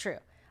 but it's true.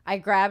 I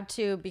grabbed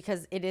two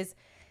because it is.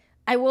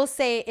 I will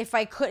say if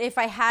I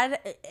had,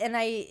 and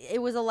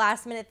it was a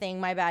last minute thing.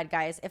 My bad,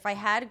 guys. If I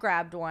had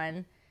grabbed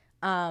one,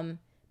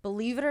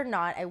 believe it or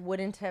not, I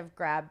wouldn't have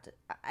grabbed.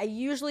 I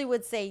usually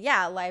would say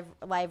yeah,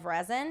 live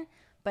resin.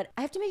 But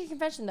I have to make a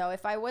confession though.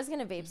 If I was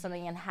gonna vape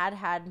something and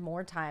had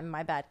more time,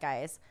 my bad,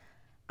 guys.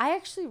 I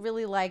actually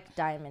really like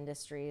Dime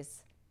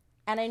Industries.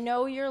 And I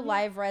know you're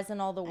live resin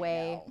all the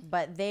way,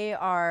 but they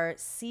are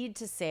seed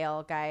to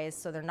sale, guys.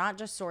 So they're not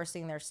just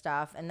sourcing their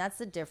stuff. And that's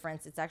the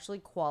difference. It's actually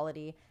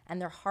quality. And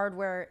their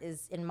hardware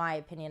is, in my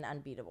opinion,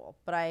 unbeatable.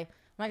 But I'm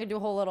not going to do a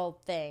whole little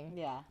thing.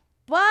 Yeah.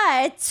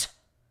 But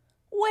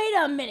wait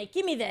a minute.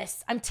 Give me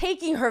this. I'm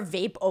taking her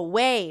vape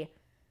away.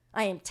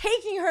 I am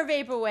taking her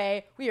vape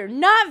away. We are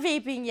not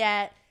vaping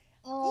yet.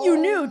 Oh, you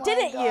knew,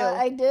 didn't God, you?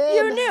 I did.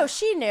 You knew.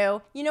 She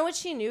knew. You know what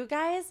she knew,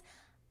 guys?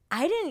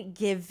 I didn't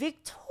give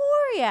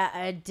Victoria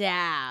a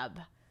dab.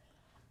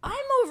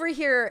 I'm over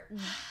here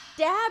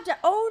dabbed.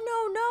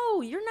 Oh,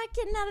 no. You're not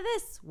getting out of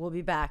this. We'll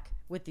be back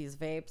with these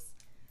vapes.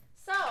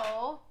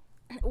 So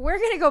we're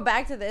going to go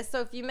back to this.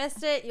 So if you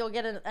missed it, you'll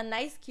get a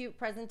nice, cute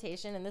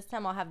presentation. And this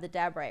time I'll have the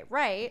dab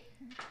right.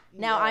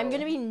 Now I'm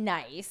going to be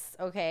nice,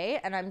 okay?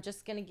 And I'm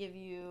just going to give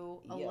you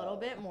a little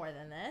bit more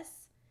than this.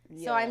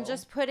 So I'm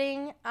just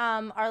putting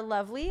our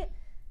lovely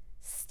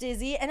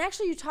Stizzy. And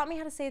actually, you taught me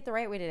how to say it the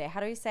right way today. How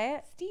do you say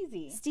it?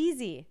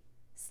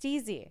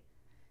 Steezy.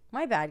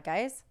 My bad,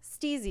 guys.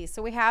 Steezy.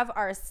 So we have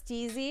our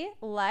Steezy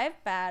live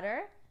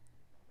batter.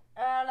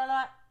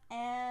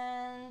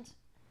 And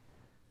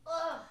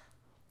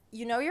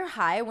you know you're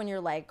high when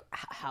you're like,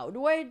 how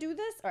do I do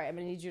this? All right, I'm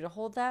going to need you to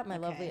hold that, my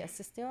lovely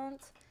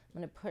assistant.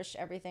 I'm going to push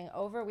everything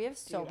over. We have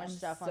so much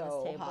stuff on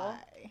this table.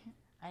 High.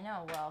 I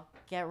know. Well,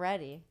 get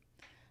ready.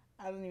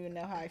 I don't even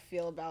know how I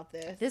feel about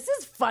this. This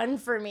is fun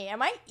for me.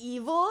 Am I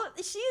evil?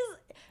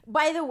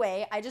 By the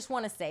way, I just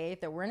want to say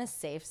that we're in a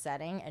safe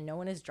setting and no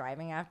one is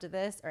driving after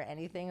this or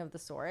anything of the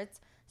sorts.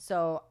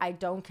 So I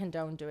don't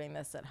condone doing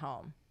this at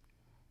home.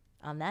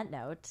 On that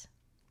note,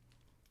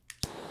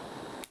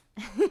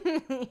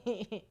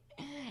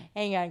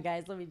 hang on,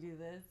 guys. Let me do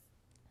this.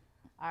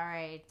 All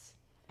right.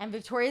 And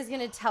Victoria's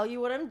going to tell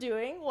you what I'm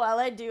doing while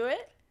I do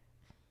it.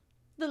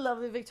 The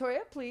lovely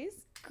Victoria, please.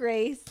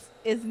 Grace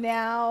is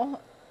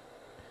now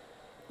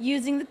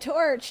using the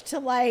torch to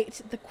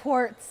light the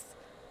quartz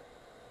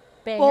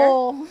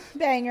bowl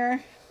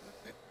banger.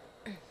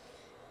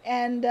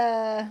 And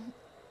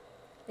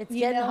it's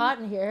getting hot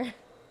in here.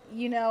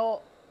 You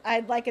know,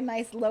 I'd like a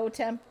nice low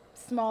temp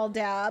small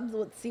dab.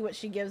 Let's see what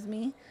she gives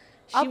me.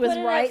 She was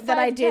right that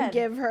I did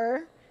give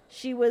her.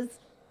 She was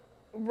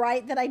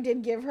right that I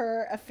did give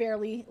her a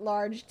fairly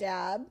large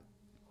dab,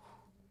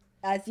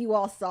 as you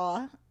all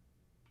saw.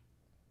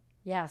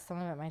 Yeah,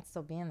 some of it might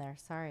still be in there.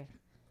 Sorry.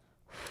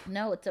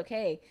 No, it's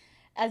okay.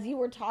 As you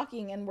were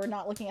talking and we're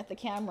not looking at the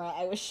camera,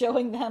 I was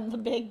showing them the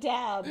big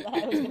dab that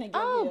I was going to give you.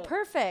 Oh,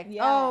 perfect.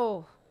 Yeah.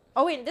 Oh,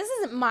 wait, this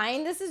isn't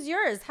mine. This is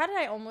yours. How did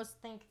I almost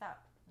think that?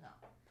 No.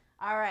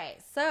 All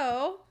right.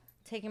 So,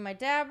 taking my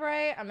dab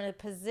right, I'm going to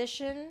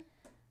position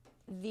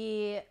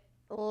the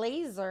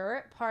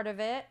laser part of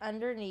it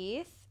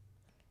underneath.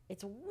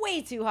 It's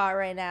way too hot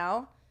right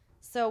now.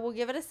 So, we'll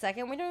give it a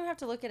second. We don't even have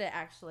to look at it,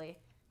 actually,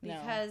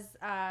 because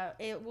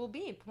it will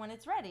beep when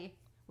it's ready,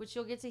 which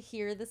you'll get to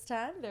hear this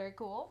time. Very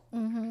cool.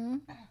 Mm-hmm.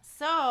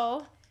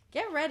 So,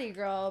 get ready,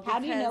 girl. How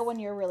do you know when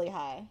you're really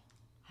high?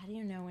 How do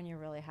you know when you're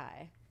really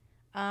high?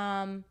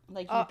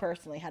 Like you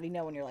personally, how do you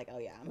know when you're like, oh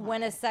yeah, I'm high?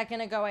 When a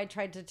second ago I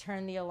tried to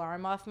turn the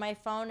alarm off my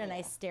phone and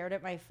I stared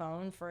at my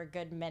phone for a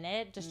good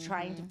minute, just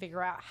trying to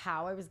figure out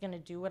how I was going to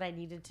do what I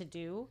needed to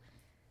do.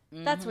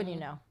 That's when you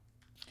know.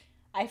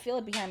 I feel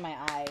it behind my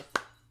eyes.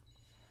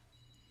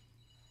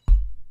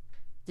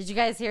 Did you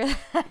guys hear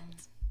that?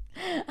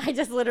 I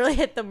just literally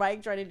hit the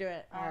mic trying to do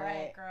it. All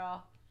right,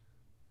 girl.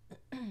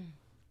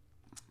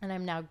 And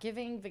I'm now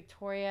giving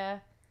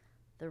Victoria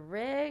the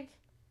rig.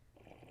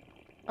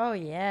 Oh,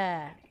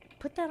 yeah.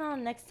 Put that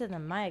on next to the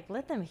mic.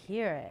 Let them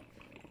hear it.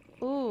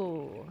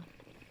 Ooh.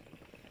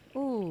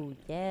 Ooh,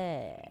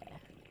 yeah.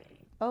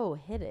 Oh,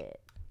 hit it.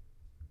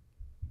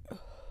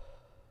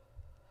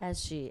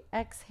 As she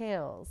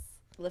exhales.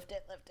 Lift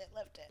it, lift it,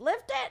 lift it.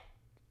 Lift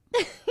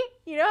it!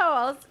 You know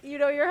how else you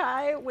know you're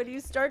high? When you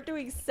start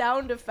doing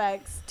sound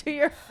effects to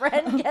your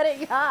friend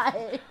getting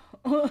high.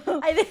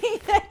 I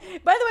think that,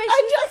 by the way,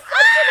 I just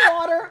sipped in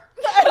water.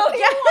 I don't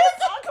even want to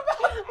talk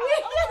about it.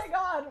 Oh my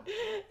God.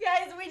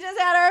 Guys, we just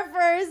had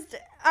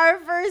our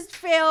first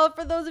fail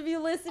for those of you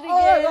listening Oh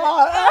my in.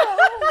 God.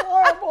 Oh,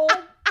 horrible.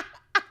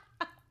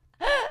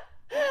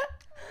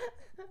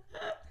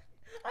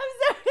 I'm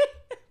sorry.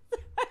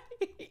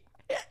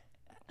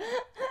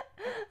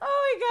 Oh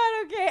my God,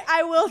 okay.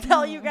 I will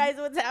tell you guys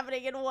what's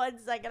happening in 1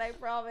 second, I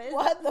promise.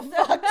 What the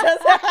fuck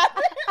just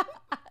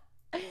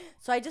happened?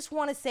 So I just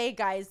want to say,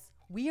 guys,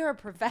 we are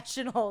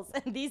professionals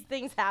and these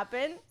things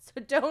happen.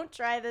 So don't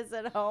try this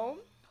at home.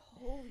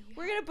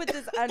 We're going to put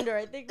this under.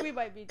 I think we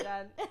might be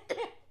done.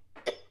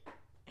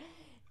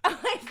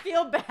 I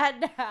feel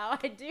bad now.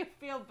 I do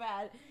feel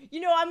bad. You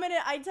know,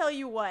 I tell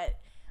you what.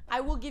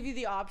 I will give you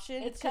the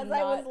option. It's because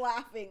I was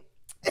laughing.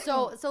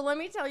 So let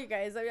me tell you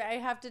guys. I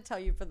have to tell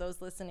you for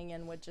those listening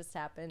in what just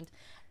happened.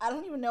 I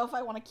don't even know if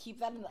I want to keep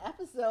that in the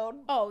episode.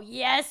 Oh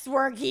yes,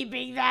 we're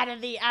keeping that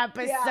in the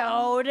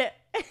episode.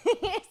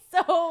 Yeah.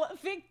 So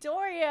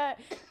Victoria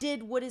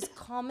did what is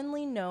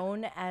commonly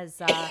known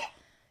as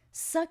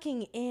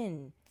sucking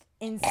in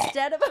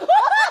instead of.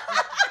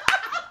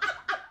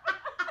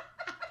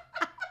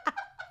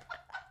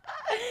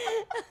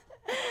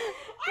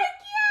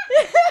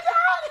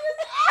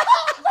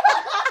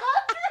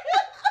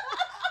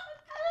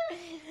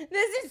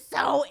 This is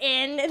so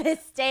in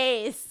this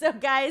days. So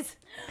guys,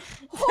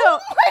 Oh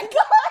my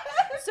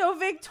god! So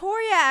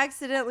Victoria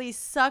accidentally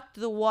sucked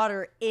the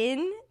water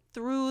in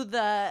through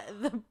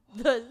the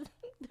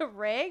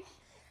rig,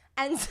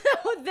 and so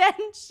then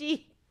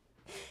she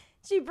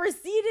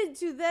proceeded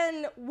to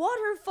then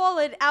waterfall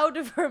it out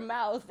of her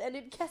mouth, and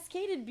it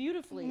cascaded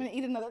beautifully. I'm gonna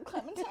eat another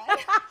clementine.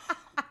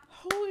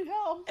 Holy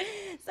hell!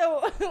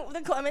 So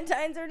the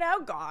clementines are now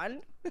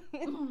gone.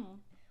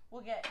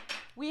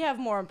 We have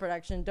more in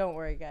production. Don't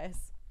worry, guys.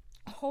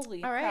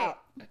 Holy All right.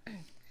 crap.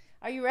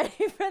 Are you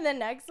ready for the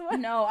next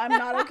one? No, I'm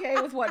not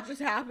okay with what just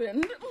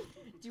happened.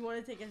 Do you want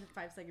to take a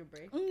 5-second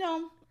break?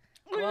 No.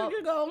 We're Well,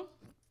 gonna go.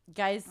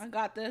 Guys, I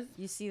got this.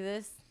 you see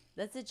this?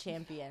 That's a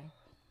champion.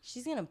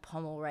 She's going to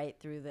pummel right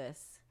through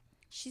this.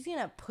 She's going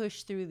to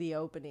push through the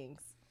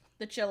openings.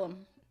 The chillum.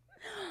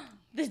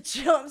 The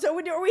jump. So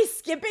are we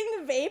skipping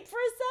the vape for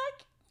a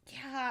sec?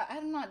 Yeah,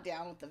 I'm not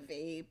down with the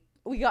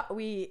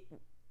vape.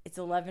 It's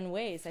 11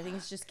 ways. I think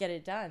it's just get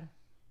it done.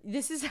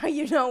 This is how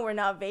you know we're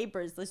not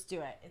vapors. Let's do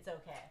it. It's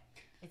okay.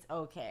 It's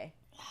okay.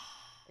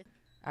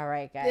 All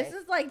right, guys. This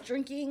is like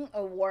drinking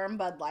a warm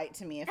Bud Light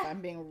to me, if I'm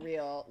being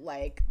real.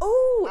 Like,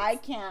 Ooh. I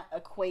can't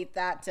equate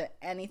that to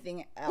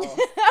anything else.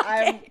 Okay.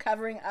 I'm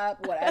covering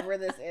up whatever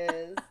this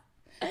is.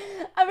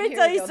 I'm going to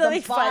tell you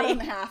something the bottom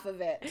funny. half of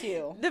it,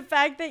 too. The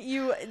fact that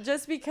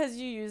just because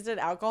you used an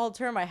alcohol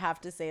term, I have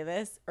to say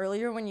this.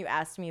 Earlier when you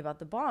asked me about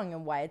the bong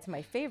and why it's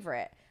my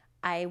favorite,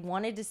 I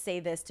wanted to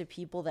say this to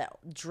people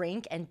that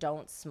drink and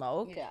don't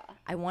smoke. Yeah.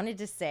 I wanted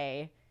to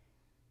say,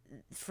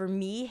 for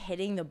me,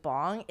 hitting the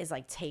bong is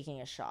like taking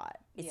a shot.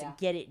 It's a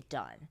get it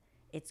done.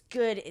 It's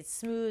good. It's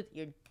smooth.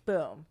 You're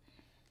boom.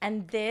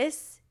 And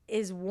this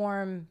is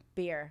warm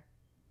beer.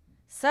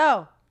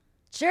 So,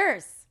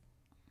 cheers.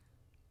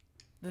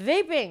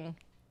 Vaping.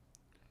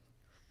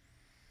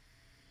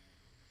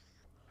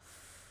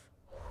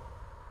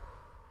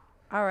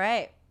 All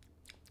right.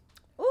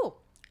 Ooh.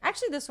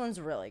 Actually, this one's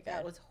really good.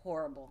 That was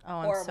horrible.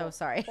 Oh, horrible. I'm so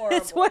sorry. Horrible.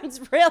 This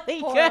one's really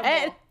Horrible.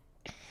 good.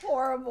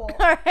 Horrible.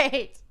 All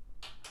right.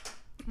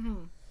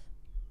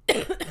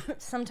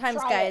 Sometimes,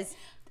 Try guys. it.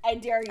 I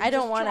dare you. I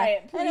don't just wanna. try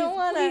it. Please, I don't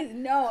wanna. Please,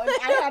 no.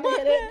 If I had to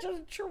hit it,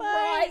 just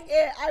try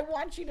it. I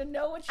want you to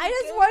know what you I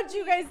just want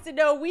you guys to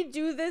know we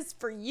do this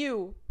for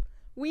you.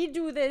 We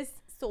do this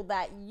so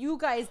that you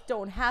guys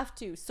don't have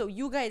to, so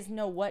you guys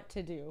know what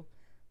to do.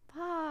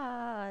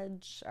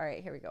 Podge. All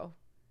right, here we go.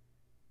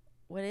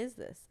 What is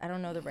this? I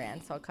don't know the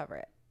brand, so I'll cover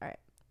it. All right.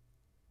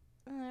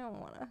 I don't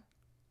want to.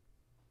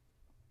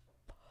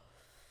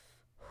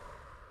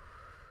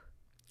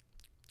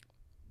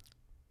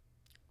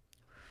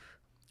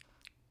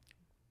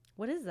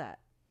 What is that?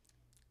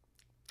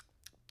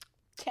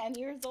 10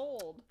 years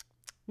old.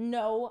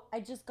 No, I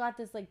just got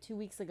this like 2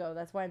 weeks ago.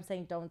 That's why I'm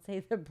saying don't say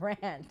the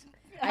brand.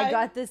 I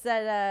got this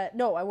at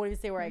no, I won't even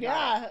say where I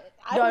got it.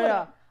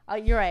 No.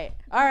 You're right.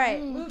 All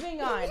right,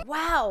 moving on.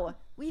 Wow,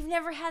 we've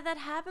never had that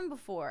happen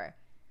before.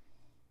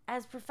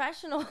 As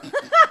professional,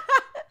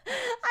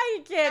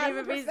 I can't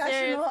even be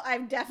serious.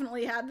 I've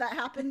definitely had that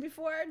happen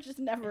before, just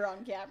never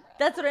on camera.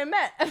 That's what I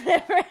meant. I've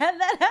never had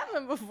that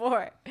happen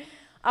before.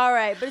 All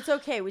right, but it's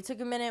okay. We took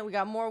a minute. We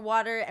got more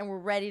water, and we're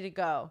ready to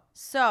go.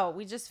 So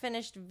we just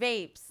finished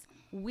vapes.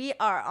 We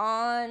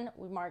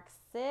marked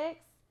 6.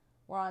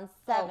 We're on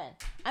 7.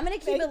 I'm going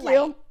to keep it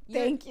light.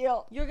 Thank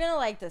you. You're going to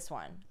like this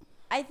one.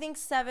 I think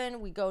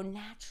 7, we go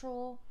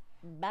natural,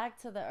 back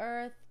to the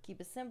earth,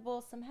 keep it simple,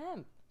 some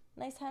hemp.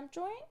 Nice hemp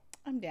joint?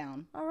 I'm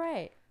down. All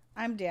right.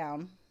 I'm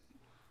down.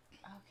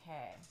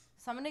 Okay.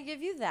 So I'm going to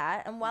give you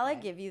that. And while I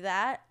give you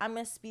that, I'm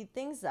going to speed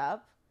things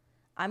up.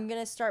 I'm going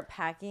to start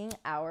packing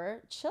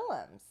our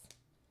chillums.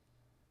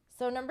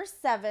 So number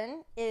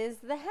 7 is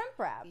the hemp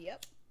wrap.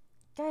 Yep.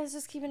 Guys,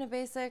 just keeping it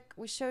basic.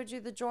 We showed you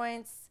the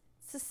joints.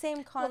 It's the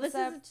same concept.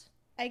 Well, this is,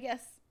 I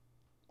guess,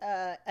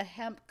 a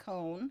hemp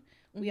cone.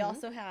 We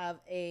also have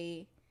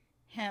a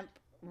hemp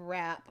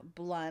wrap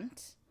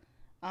blunt.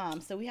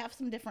 So we have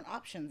some different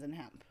options in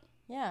hemp.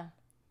 Yeah.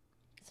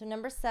 So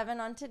number 7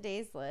 on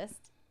today's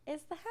list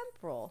is the hemp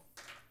roll.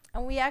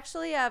 And we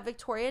actually,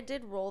 Victoria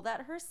did roll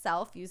that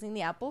herself using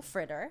the apple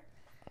fritter.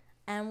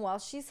 And while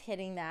she's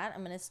hitting that,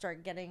 I'm going to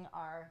start getting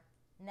our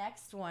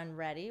next one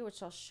ready,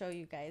 which I'll show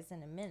you guys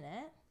in a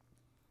minute.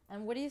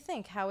 And what do you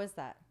think? How is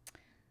that?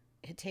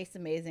 It tastes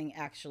amazing,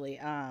 actually.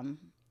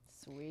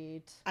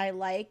 Sweet. I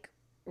like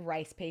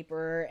rice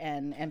paper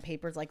and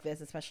papers like this,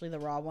 especially the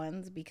raw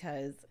ones,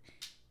 because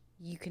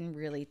you can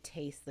really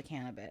taste the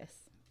cannabis.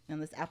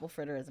 And this apple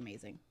fritter is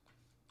amazing.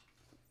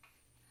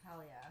 How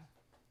Hell yeah.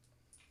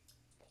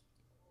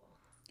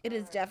 It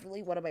is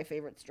definitely one of my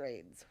favorite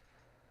strains.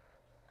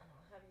 I'll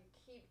have you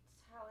keep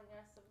telling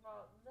us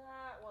about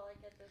that while I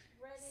get this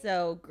ready.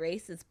 So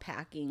Grace is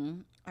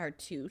packing our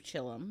 2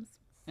 chillums,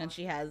 and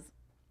she has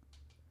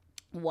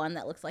one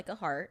that looks like a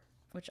heart,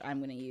 which I'm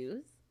going to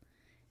use,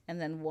 and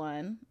then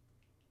one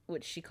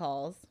which she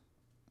calls...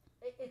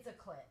 It's a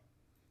clit.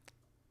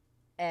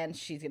 And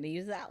she's going to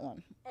use that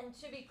one. And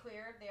to be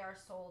clear, they are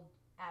sold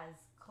as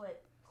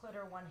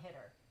clitter one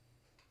hitter.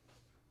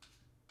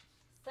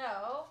 So,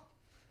 all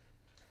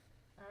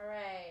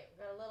right,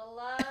 we got a little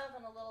love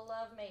and a little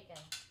love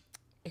making.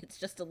 It's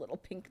just a little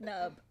pink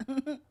nub.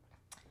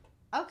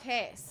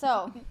 Okay,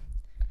 so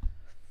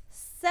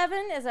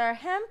 7 is our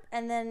hemp,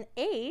 and then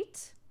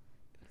 8,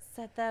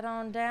 set that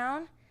on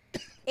down.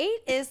 8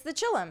 is the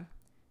chillum.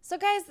 So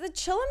guys, the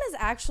chillum is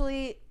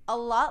actually a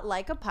lot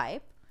like a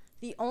pipe.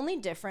 The only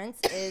difference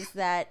is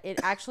that it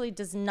actually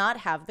does not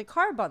have the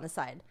carb on the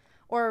side,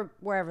 or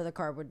wherever the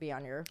carb would be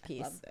on your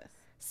piece. I love this.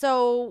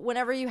 So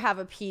whenever you have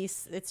a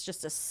piece, it's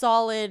just a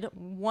solid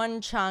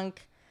one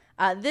chunk.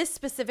 This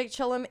specific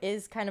chillum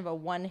is kind of a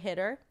one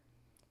hitter.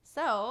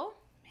 So,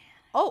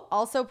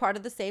 also part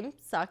of the same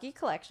Saki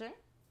collection.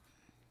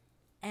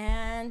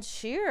 And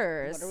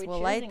cheers. What are we We'll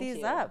light cheersing these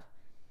to? up.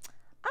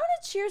 I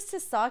want to cheers to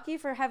Saki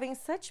for having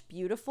such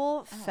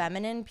beautiful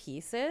feminine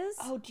pieces.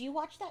 Oh, do you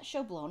watch that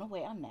show Blown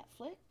Away on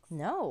Netflix?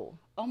 No.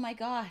 Oh my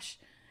gosh.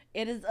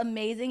 It is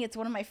amazing. It's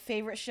one of my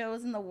favorite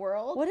shows in the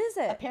world. What is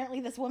it?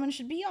 Apparently this woman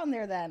should be on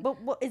there then.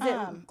 But what is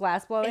it?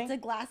 Glass blowing? It's a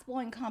glass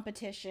blowing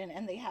competition,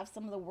 and they have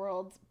some of the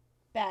world's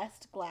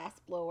best glass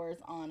blowers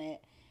on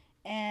it.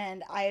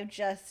 And I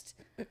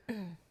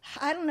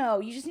don't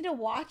know. You just need to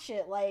watch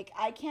it. Like,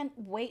 I can't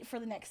wait for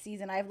the next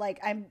season. I've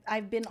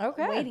been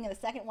waiting, and the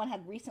second one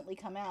had recently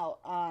come out.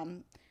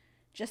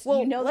 Let's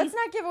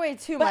not give away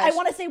too much. But I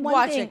want to say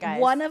one thing. It,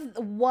 guys.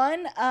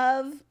 One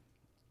of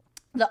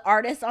the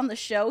artists on the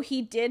show,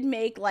 he did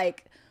make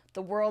like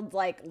the world's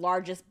like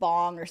largest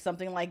bong or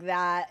something like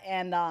that,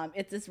 and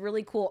it's this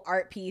really cool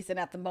art piece. And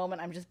at the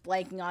moment, I'm just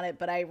blanking on it,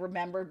 but I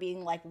remember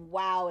being like,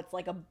 "Wow, it's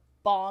like a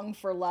bong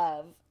for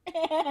love."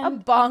 A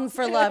bong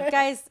for love.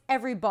 Guys,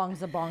 every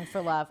bong's a bong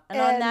for love. And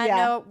on that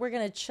note, we're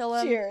going to chill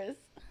them. Cheers.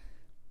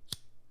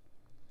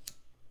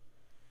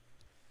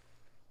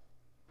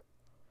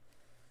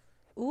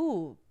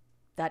 Ooh,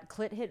 that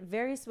clit hit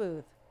very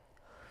smooth.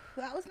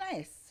 That was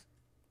nice.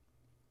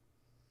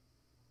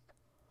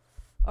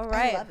 All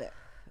right. I love it.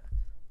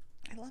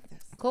 I love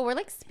this. Cool. We're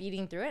like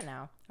speeding through it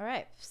now. All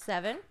right.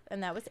 7,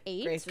 and that was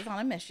 8. Grace is on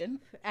a mission.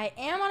 I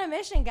am on a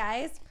mission,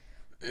 guys.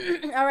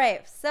 All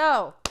right.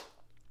 So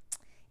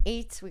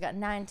 8, we got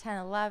 9, 10,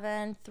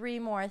 11, 3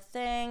 more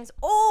things.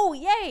 Oh,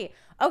 yay.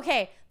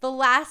 Okay, the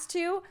last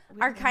 2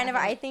 are kind of,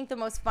 I think, the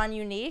most fun,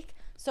 unique.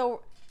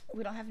 So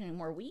we don't have any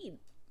more weed.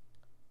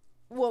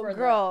 Well, for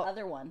girl. The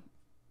other one.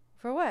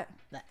 For what?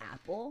 The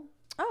apple.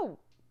 Oh,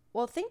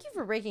 well, thank you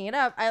for breaking it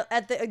up.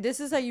 This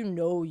is how you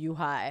know you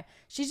high.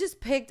 She just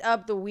picked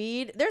up the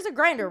weed. There's a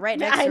grinder right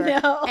next to her. I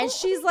know. And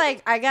she's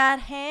like, I got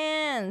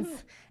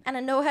hands, and I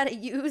know how to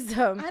use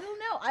them. I don't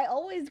know. I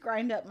always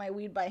grind up my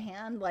weed by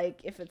hand,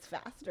 like, if it's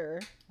faster.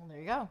 Well, there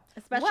you go.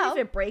 Especially if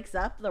it breaks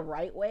up the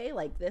right way,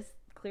 like this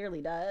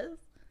clearly does.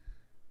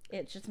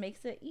 It just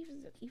makes it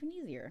even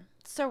easier.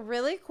 So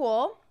really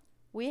cool.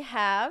 We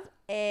have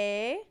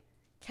a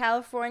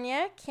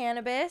California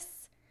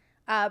cannabis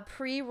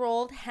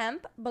pre-rolled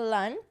hemp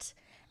blunt.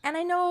 And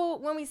I know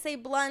when we say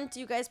blunt,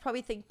 you guys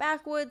probably think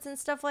backwoods and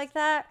stuff like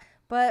that,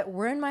 but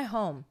we're in my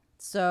home,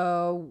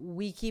 so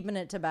we keeping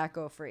it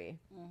tobacco free.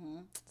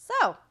 Mm-hmm.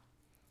 So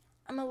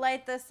I'm gonna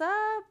light this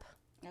up.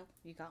 Nope,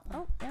 you got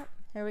one. Oh, yep.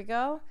 Here we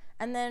go.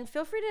 And then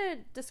feel free to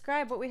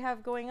describe what we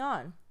have going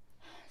on.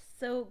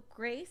 So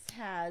Grace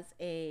has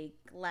a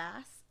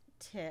glass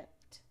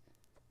tipped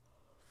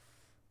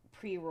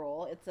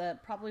pre-roll. It's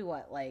probably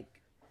what,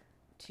 like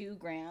 2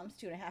 grams,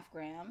 2.5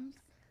 grams.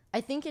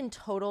 I think in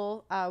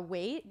total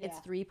weight, it's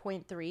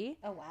 3.3.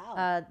 Oh,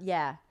 wow.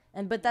 Yeah.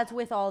 But that's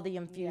with all the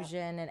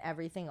infusion and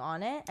everything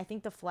on it. I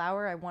think the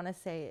flour, I want to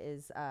say,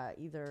 is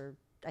either,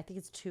 I think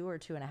it's 2 or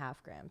 2.5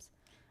 grams.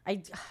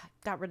 I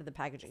got rid of the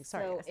packaging.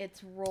 Sorry, So guys.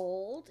 it's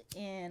rolled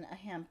in a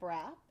hemp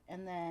wrap,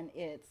 and then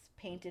it's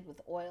painted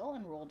with oil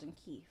and rolled in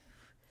keef.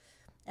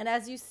 And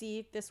as you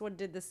see, this one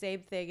did the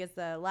same thing as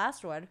the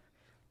last one,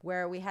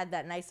 where we had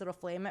that nice little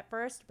flame at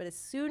first. But as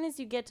soon as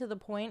you get to the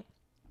point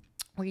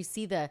where you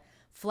see the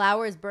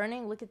flour is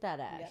burning, look at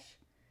that ash. Yep.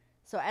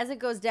 So as it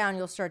goes down,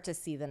 you'll start to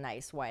see the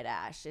nice white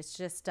ash. It's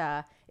just,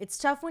 it's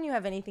tough when you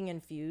have anything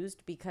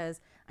infused, because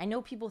I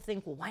know people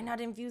think, well, why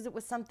not infuse it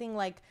with something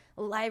like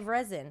live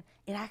resin?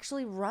 It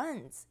actually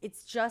runs.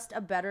 It's just a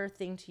better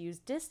thing to use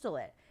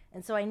distillate.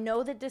 And so I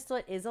know that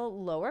distillate is a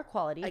lower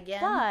quality,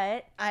 Again,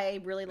 but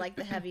I really like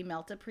the Heavy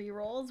Melta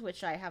pre-rolls,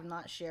 which I have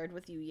not shared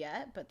with you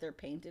yet, but they're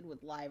painted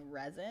with live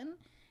resin,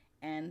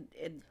 and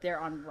they're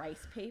on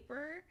rice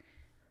paper.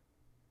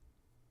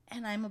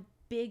 And I'm a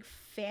big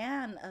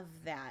fan of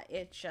that.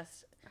 It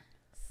just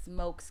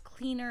smokes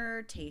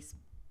cleaner, tastes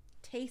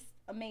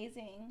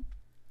amazing.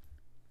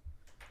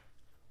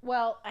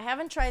 Well, I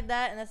haven't tried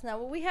that, and that's not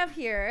what we have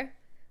here.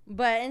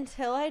 But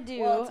until I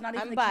do, Well, it's not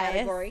even I'm the biased.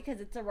 category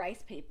because it's a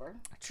rice paper.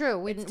 True,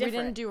 we It's didn't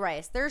different. do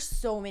rice. There's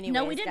so many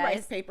No, ways, we did guys.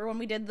 rice paper when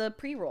we did the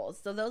pre-rolls.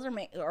 So those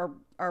are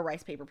our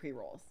rice paper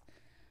pre-rolls.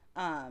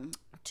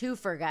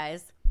 Twofer,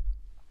 guys.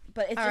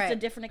 But it's All just a right.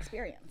 different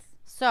experience.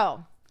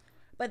 So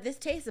But this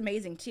tastes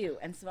amazing too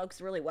and smokes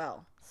really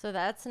well.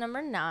 that's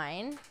number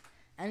 9.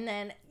 And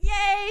then,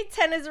 yay,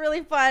 10 is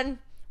really fun.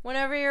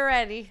 Whenever you're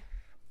ready.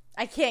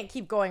 I can't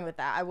keep going with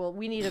that.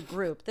 We need a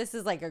group. This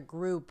is like a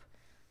group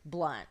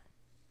blunt.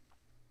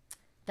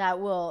 That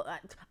will, I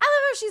love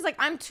how she's like,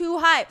 I'm too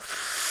high.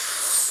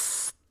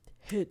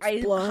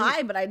 I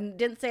high, but I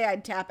didn't say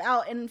I'd tap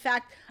out. And in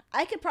fact,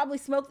 I could probably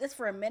smoke this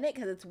for a minute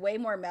because it's way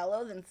more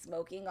mellow than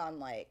smoking on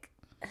like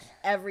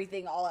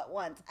everything all at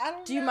once. I don't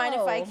know. Do you mind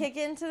if I kick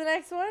into the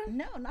next one?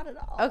 No, not at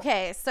all.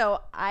 Okay,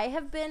 so I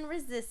have been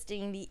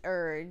resisting the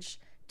urge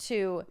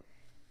to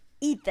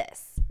eat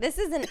this. This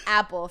is an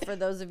apple for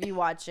those of you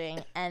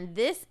watching, and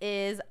this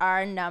is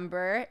our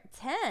number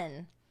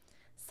 10.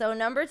 So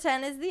number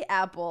 10 is the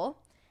apple.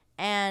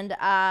 And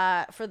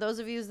for those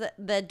of you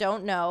that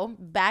don't know,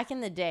 back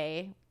in the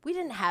day, we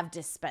didn't have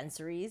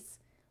dispensaries.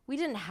 We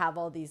didn't have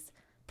all these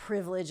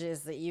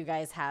privileges that you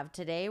guys have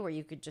today where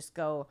you could just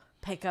go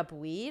pick up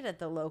weed at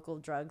the local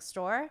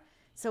drugstore.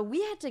 So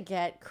we had to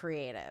get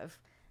creative.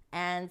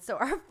 And so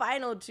our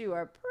final 2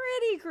 are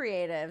pretty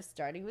creative,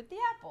 starting with the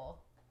apple.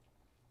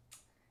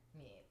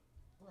 Let me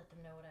let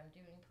them know what I'm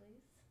doing,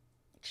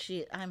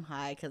 please. I'm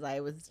high because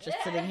I was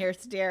just sitting here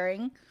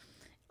staring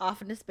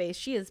off into space.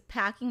 She is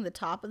packing the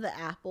top of the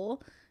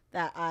apple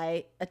that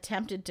I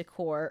attempted to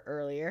core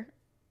earlier.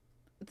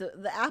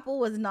 The apple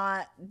was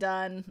not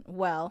done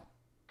well.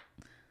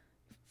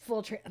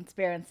 Full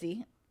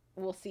transparency.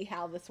 We'll see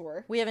how this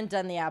works. We haven't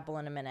done the apple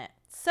in a minute.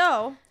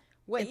 So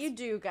what you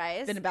do,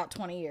 guys, It's been about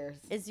 20 years.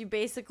 is you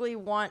basically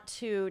want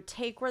to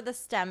take where the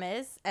stem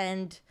is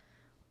and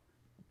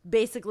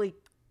basically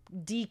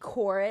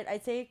decore it.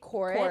 I'd say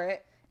core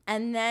it.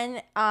 And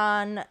then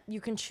you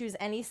can choose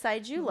any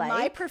side you like.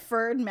 My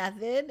preferred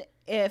method,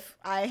 if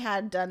I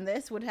had done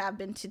this, would have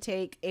been to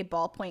take a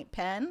ballpoint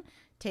pen,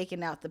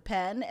 taken out the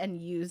pen, and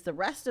use the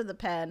rest of the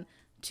pen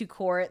to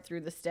core it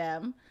through the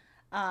stem.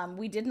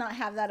 We did not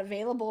have that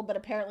available, but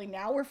apparently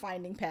now we're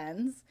finding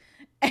pens.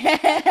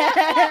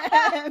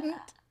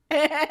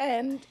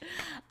 And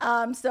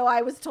so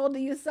I was told to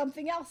use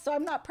something else. So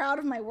I'm not proud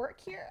of my work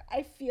here.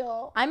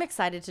 I'm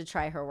excited to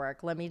try her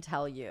work, let me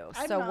tell you.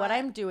 What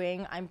I'm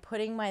doing, I'm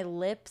putting my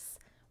lips.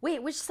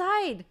 Wait, which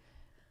side?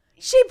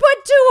 She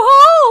put 2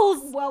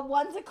 holes. Well,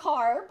 one's a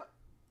carb.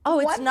 Oh,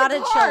 it's One's not a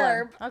a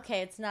chillum. carb.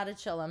 Okay, it's not a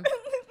chillum.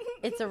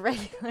 It's a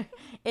regular.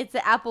 It's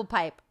an apple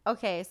pipe.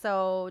 Okay,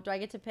 so do I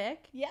get to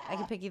pick? Yeah. I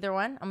can pick either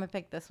one. I'm gonna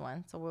pick this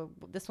one. So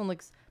this one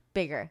looks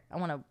bigger. I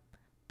want a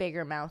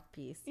bigger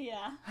mouthpiece.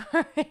 Yeah.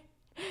 All right.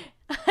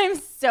 I'm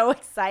so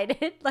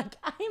excited. Like,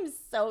 I'm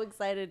so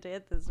excited to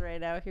hit this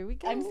right now. Here we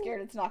go. I'm scared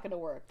it's not going to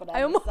work, but I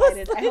I'm almost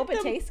excited. I like hope it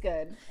them. tastes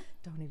good.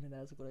 Don't even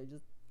ask what I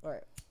just. All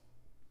right.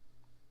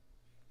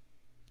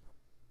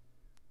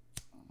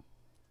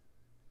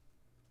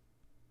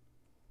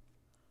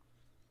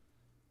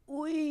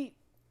 Wait,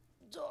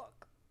 dog.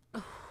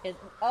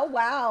 Oh,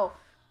 wow.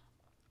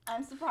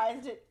 I'm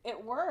surprised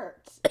it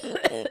worked.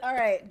 All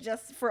right,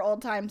 just for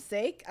old time's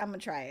sake, I'm going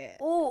to try it.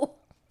 Oh,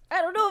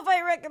 I don't know if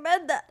I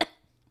recommend that.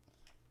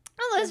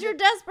 Unless you're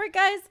desperate,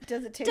 guys.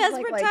 Does it taste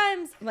Desperate like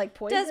times. like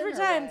poison? Desperate or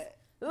times.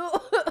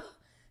 what?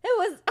 It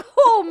was.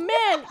 Oh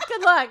man.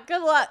 Good luck.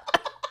 Good luck.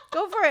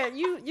 Go for it.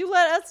 You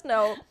let us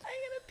know.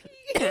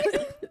 I'm going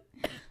to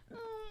pee.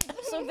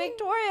 So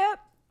Victoria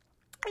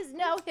is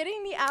now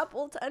hitting the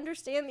apple to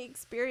understand the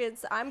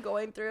experience I'm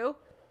going through.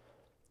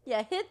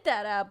 Yeah, hit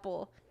that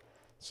apple.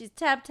 She's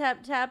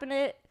tapping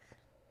it.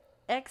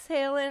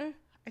 Exhaling.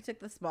 I took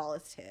the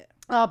smallest hit.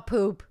 Oh,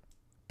 poop.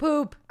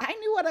 Poop. I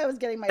knew what I was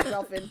getting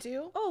myself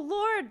into. Oh,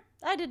 Lord.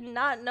 I did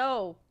not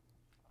know.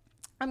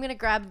 I'm going to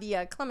grab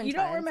the clementine. You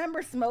don't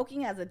remember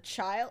smoking as a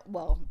child?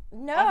 Well,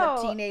 No.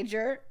 as a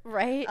teenager.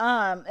 Right?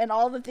 And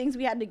all the things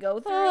we had to go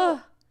through. Ugh.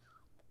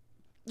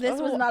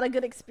 This was Oh. not a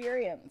good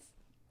experience.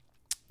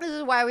 This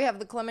is why we have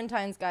the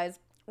clementines, guys.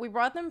 We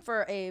brought them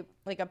for a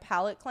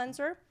palate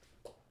cleanser.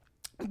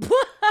 It's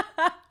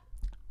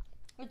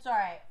all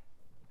right.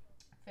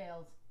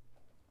 Fails.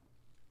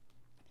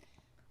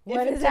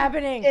 What is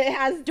happening? It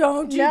has.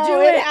 Don't you no,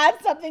 do it it.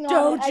 had something on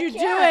Don't it. you I do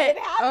can't. it.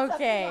 It had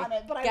Okay. something on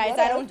it, but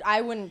Guys,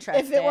 I wouldn't trust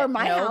it. If it were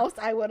my Nope. house,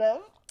 I would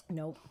have.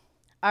 Nope.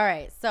 All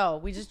right. So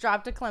we just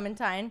dropped a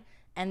clementine,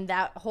 and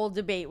that whole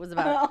debate was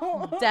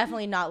about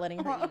definitely not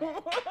letting her eat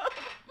it.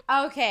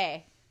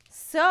 Okay.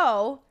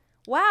 So,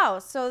 wow.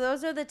 So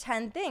those are the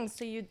 10 things.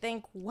 So you'd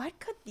think, what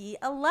could the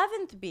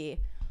 11th be?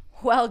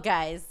 Well,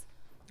 guys,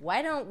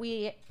 why don't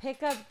we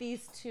pick up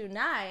these 2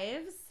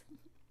 knives?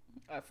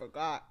 I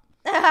forgot.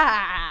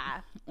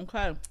 You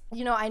Okay.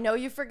 know, I know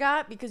you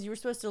forgot because you were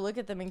supposed to look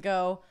at them and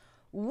go,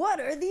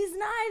 what are these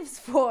knives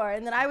for?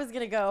 And then I was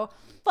going to go,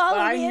 follow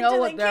But I me know into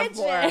what the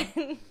they're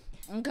kitchen.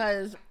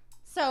 Because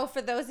So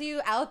for those of you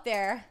out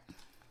there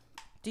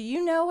Do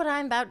you know what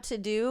I'm about to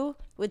do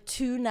with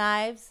 2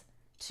 knives,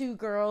 2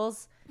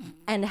 girls,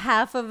 and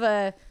half of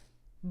a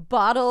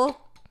bottle?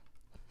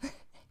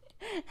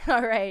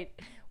 All right.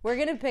 We're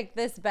going to pick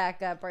this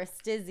back up, our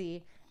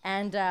stizzy,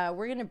 and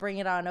we're going to bring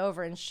it on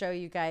over and show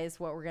you guys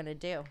what we're going to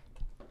do.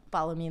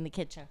 Follow me in the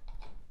kitchen.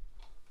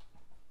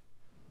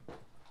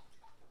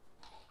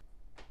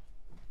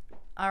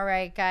 All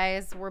right,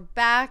 guys, we're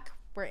back.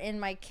 We're in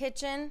my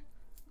kitchen.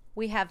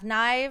 We have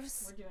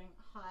knives. We're doing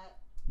hot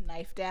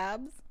knife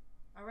dabs.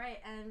 All right,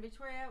 and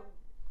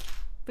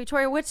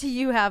Victoria, what do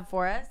you have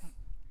for us?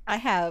 I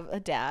have a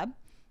dab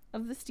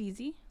of the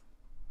Steezy.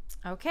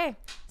 Okay,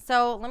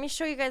 so let me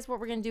show you guys what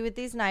we're going to do with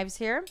these knives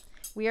here.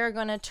 We are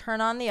going to turn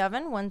on the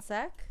oven. One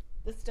sec.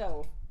 The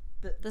stove.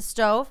 The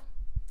stove.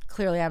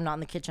 Clearly, I'm not in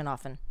the kitchen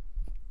often.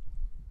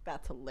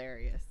 That's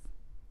hilarious.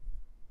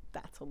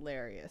 That's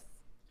hilarious.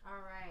 All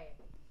right.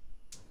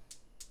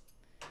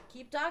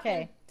 Keep talking.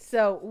 Okay,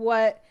 so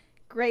what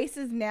Grace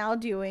is now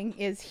doing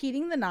is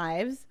heating the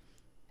knives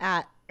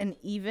at an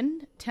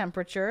even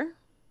temperature.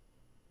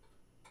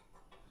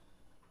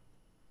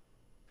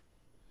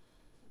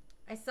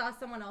 I saw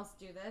someone else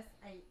do this.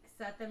 I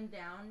set them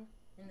down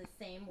in the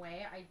same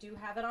way. I do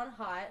have it on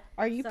hot.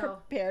 Are you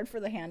prepared for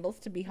the handles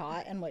to be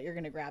hot and what you're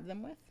going to grab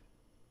them with?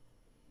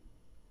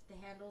 The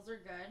handles are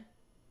good.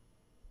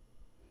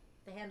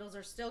 The handles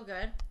are still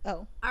good.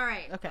 Oh. All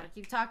right. Okay. Gotta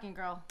keep talking,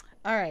 girl.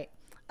 All right.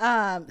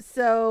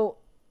 So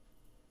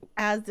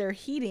as they're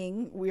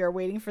heating, we are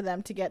waiting for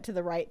them to get to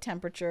the right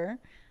temperature.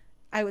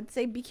 I would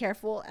say be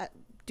careful at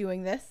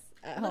doing this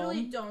at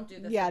Literally home. don't do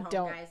this Yeah, at home,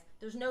 don't. guys.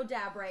 There's no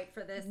dab right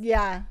for this.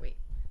 Yeah. Wait.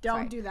 Don't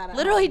Sorry. do that at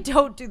Literally home.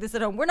 don't do this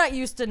at home. We're not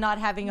used to not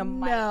having a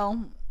mic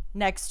No.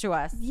 next to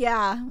us.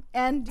 Yeah,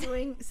 and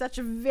doing such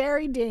a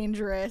very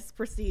dangerous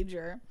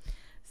procedure.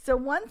 So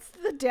once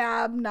the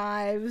dab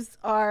knives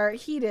are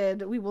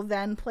heated, we will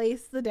then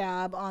place the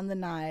dab on the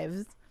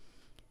knives.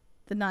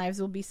 The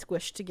knives will be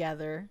squished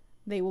together.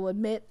 They will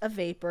emit a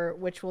vapor,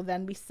 which will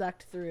then be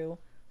sucked through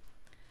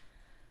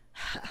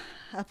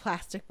a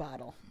plastic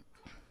bottle.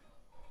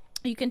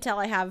 You can tell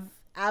I have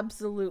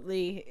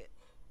absolutely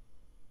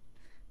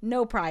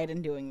no pride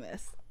in doing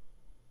this.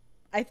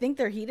 I think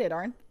they're heated,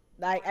 aren't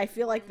they? I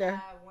feel like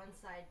they're... One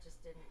side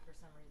just didn't for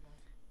some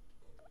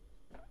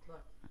reason.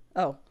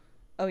 Look.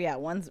 Oh yeah,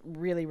 one's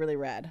really, really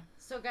red.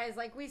 So, guys,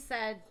 like we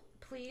said,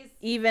 please...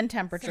 Even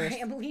temperatures.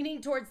 Sorry, I'm leaning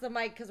towards the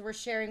mic because we're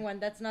sharing one.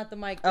 That's not the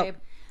mic, Oh. babe.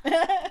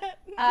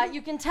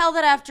 You can tell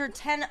that after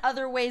 10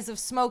 other ways of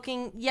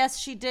smoking, yes,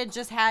 she did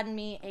just hand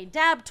me a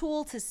dab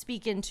tool to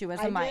speak into as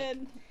a mic.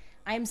 did.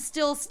 I'm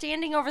still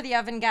standing over the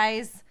oven,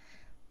 guys,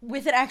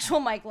 with an actual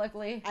mic,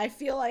 luckily. I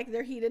feel like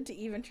they're heated to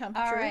even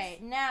temperatures. All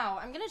right, now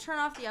I'm going to turn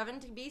off the oven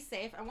to be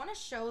safe. I want to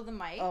show the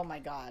mic. Oh my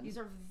god. These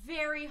are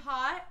very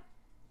hot.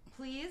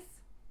 Please.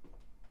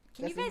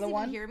 Can This you guys is the even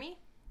one? hear me?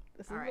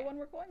 This is All the right. one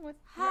we're going with.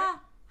 Ha,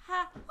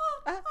 ha.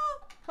 Oh, oh.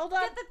 Hold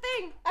on. Get the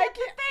thing. I Get the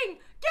can't- thing.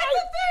 Get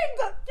the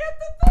thing. Get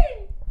the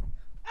thing.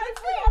 I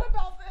forgot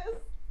about this.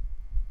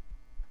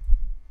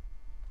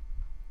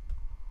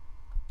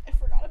 I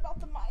forgot about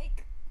the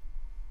mic.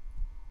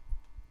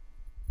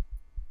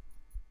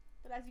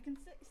 But as you can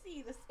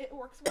see, this it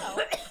works well.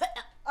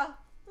 Don't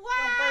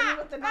burn me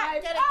with the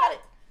knife. Get it. Get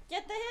it.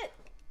 Get the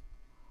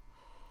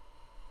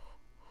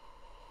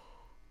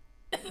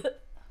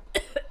hit.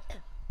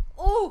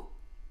 Oh,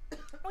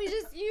 we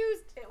just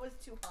used It was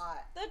too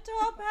hot. the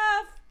top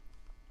half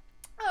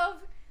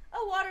of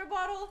a water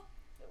bottle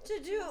to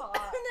do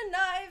hot. the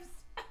knives.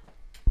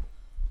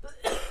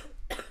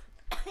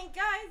 Hey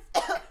guys,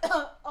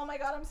 Oh my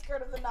god, I'm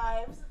scared of the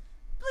knives.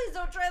 please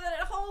don't try that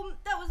at home.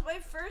 That was my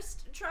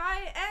first try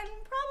and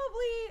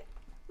probably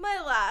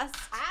my last.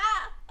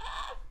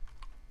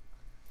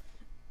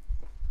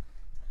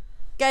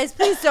 Guys,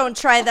 please don't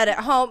try that at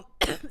home.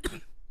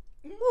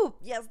 Ooh,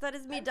 yes, that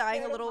is me I'm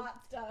dying a scared of little.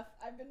 hot stuff.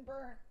 I've been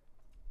burnt.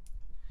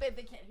 Babe,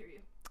 they can't hear you.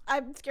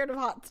 I'm scared of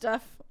hot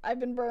stuff. I've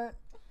been burnt.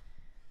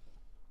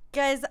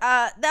 Guys,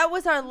 that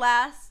was our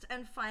last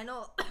and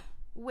final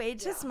way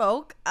to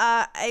smoke.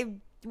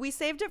 We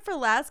saved it for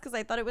last because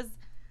I thought it was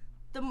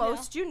the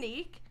most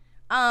unique.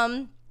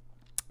 Don't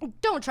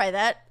try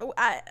that.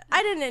 I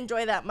didn't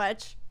enjoy that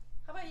much.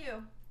 How about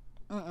you?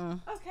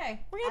 Okay,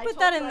 we're gonna put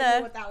that in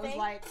the what that was thing.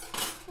 like.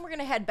 We're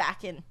gonna head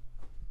back in.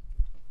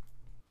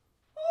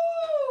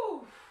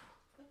 Ooh.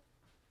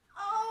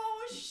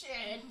 Oh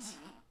shit.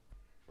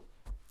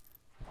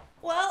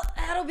 Well,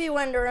 that'll be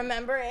one to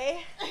remember, eh?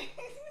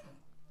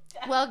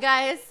 Well,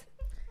 guys,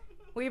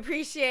 we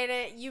appreciate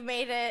it. You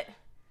made it.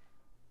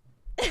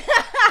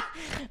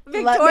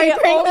 Victoria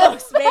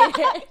almost made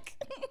it.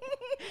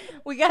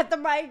 We got the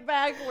mic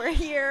back. We're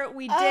here.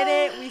 We did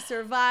it. We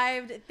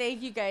survived.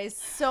 Thank you guys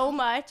so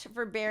much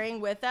for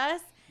bearing with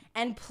us.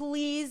 And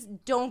please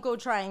don't go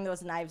trying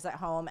those knives at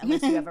home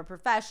unless you have a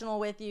professional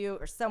with you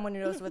or someone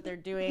who knows what they're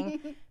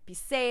doing. Be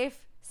safe.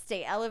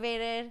 Stay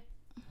elevated.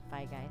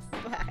 Bye,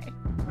 guys. Bye.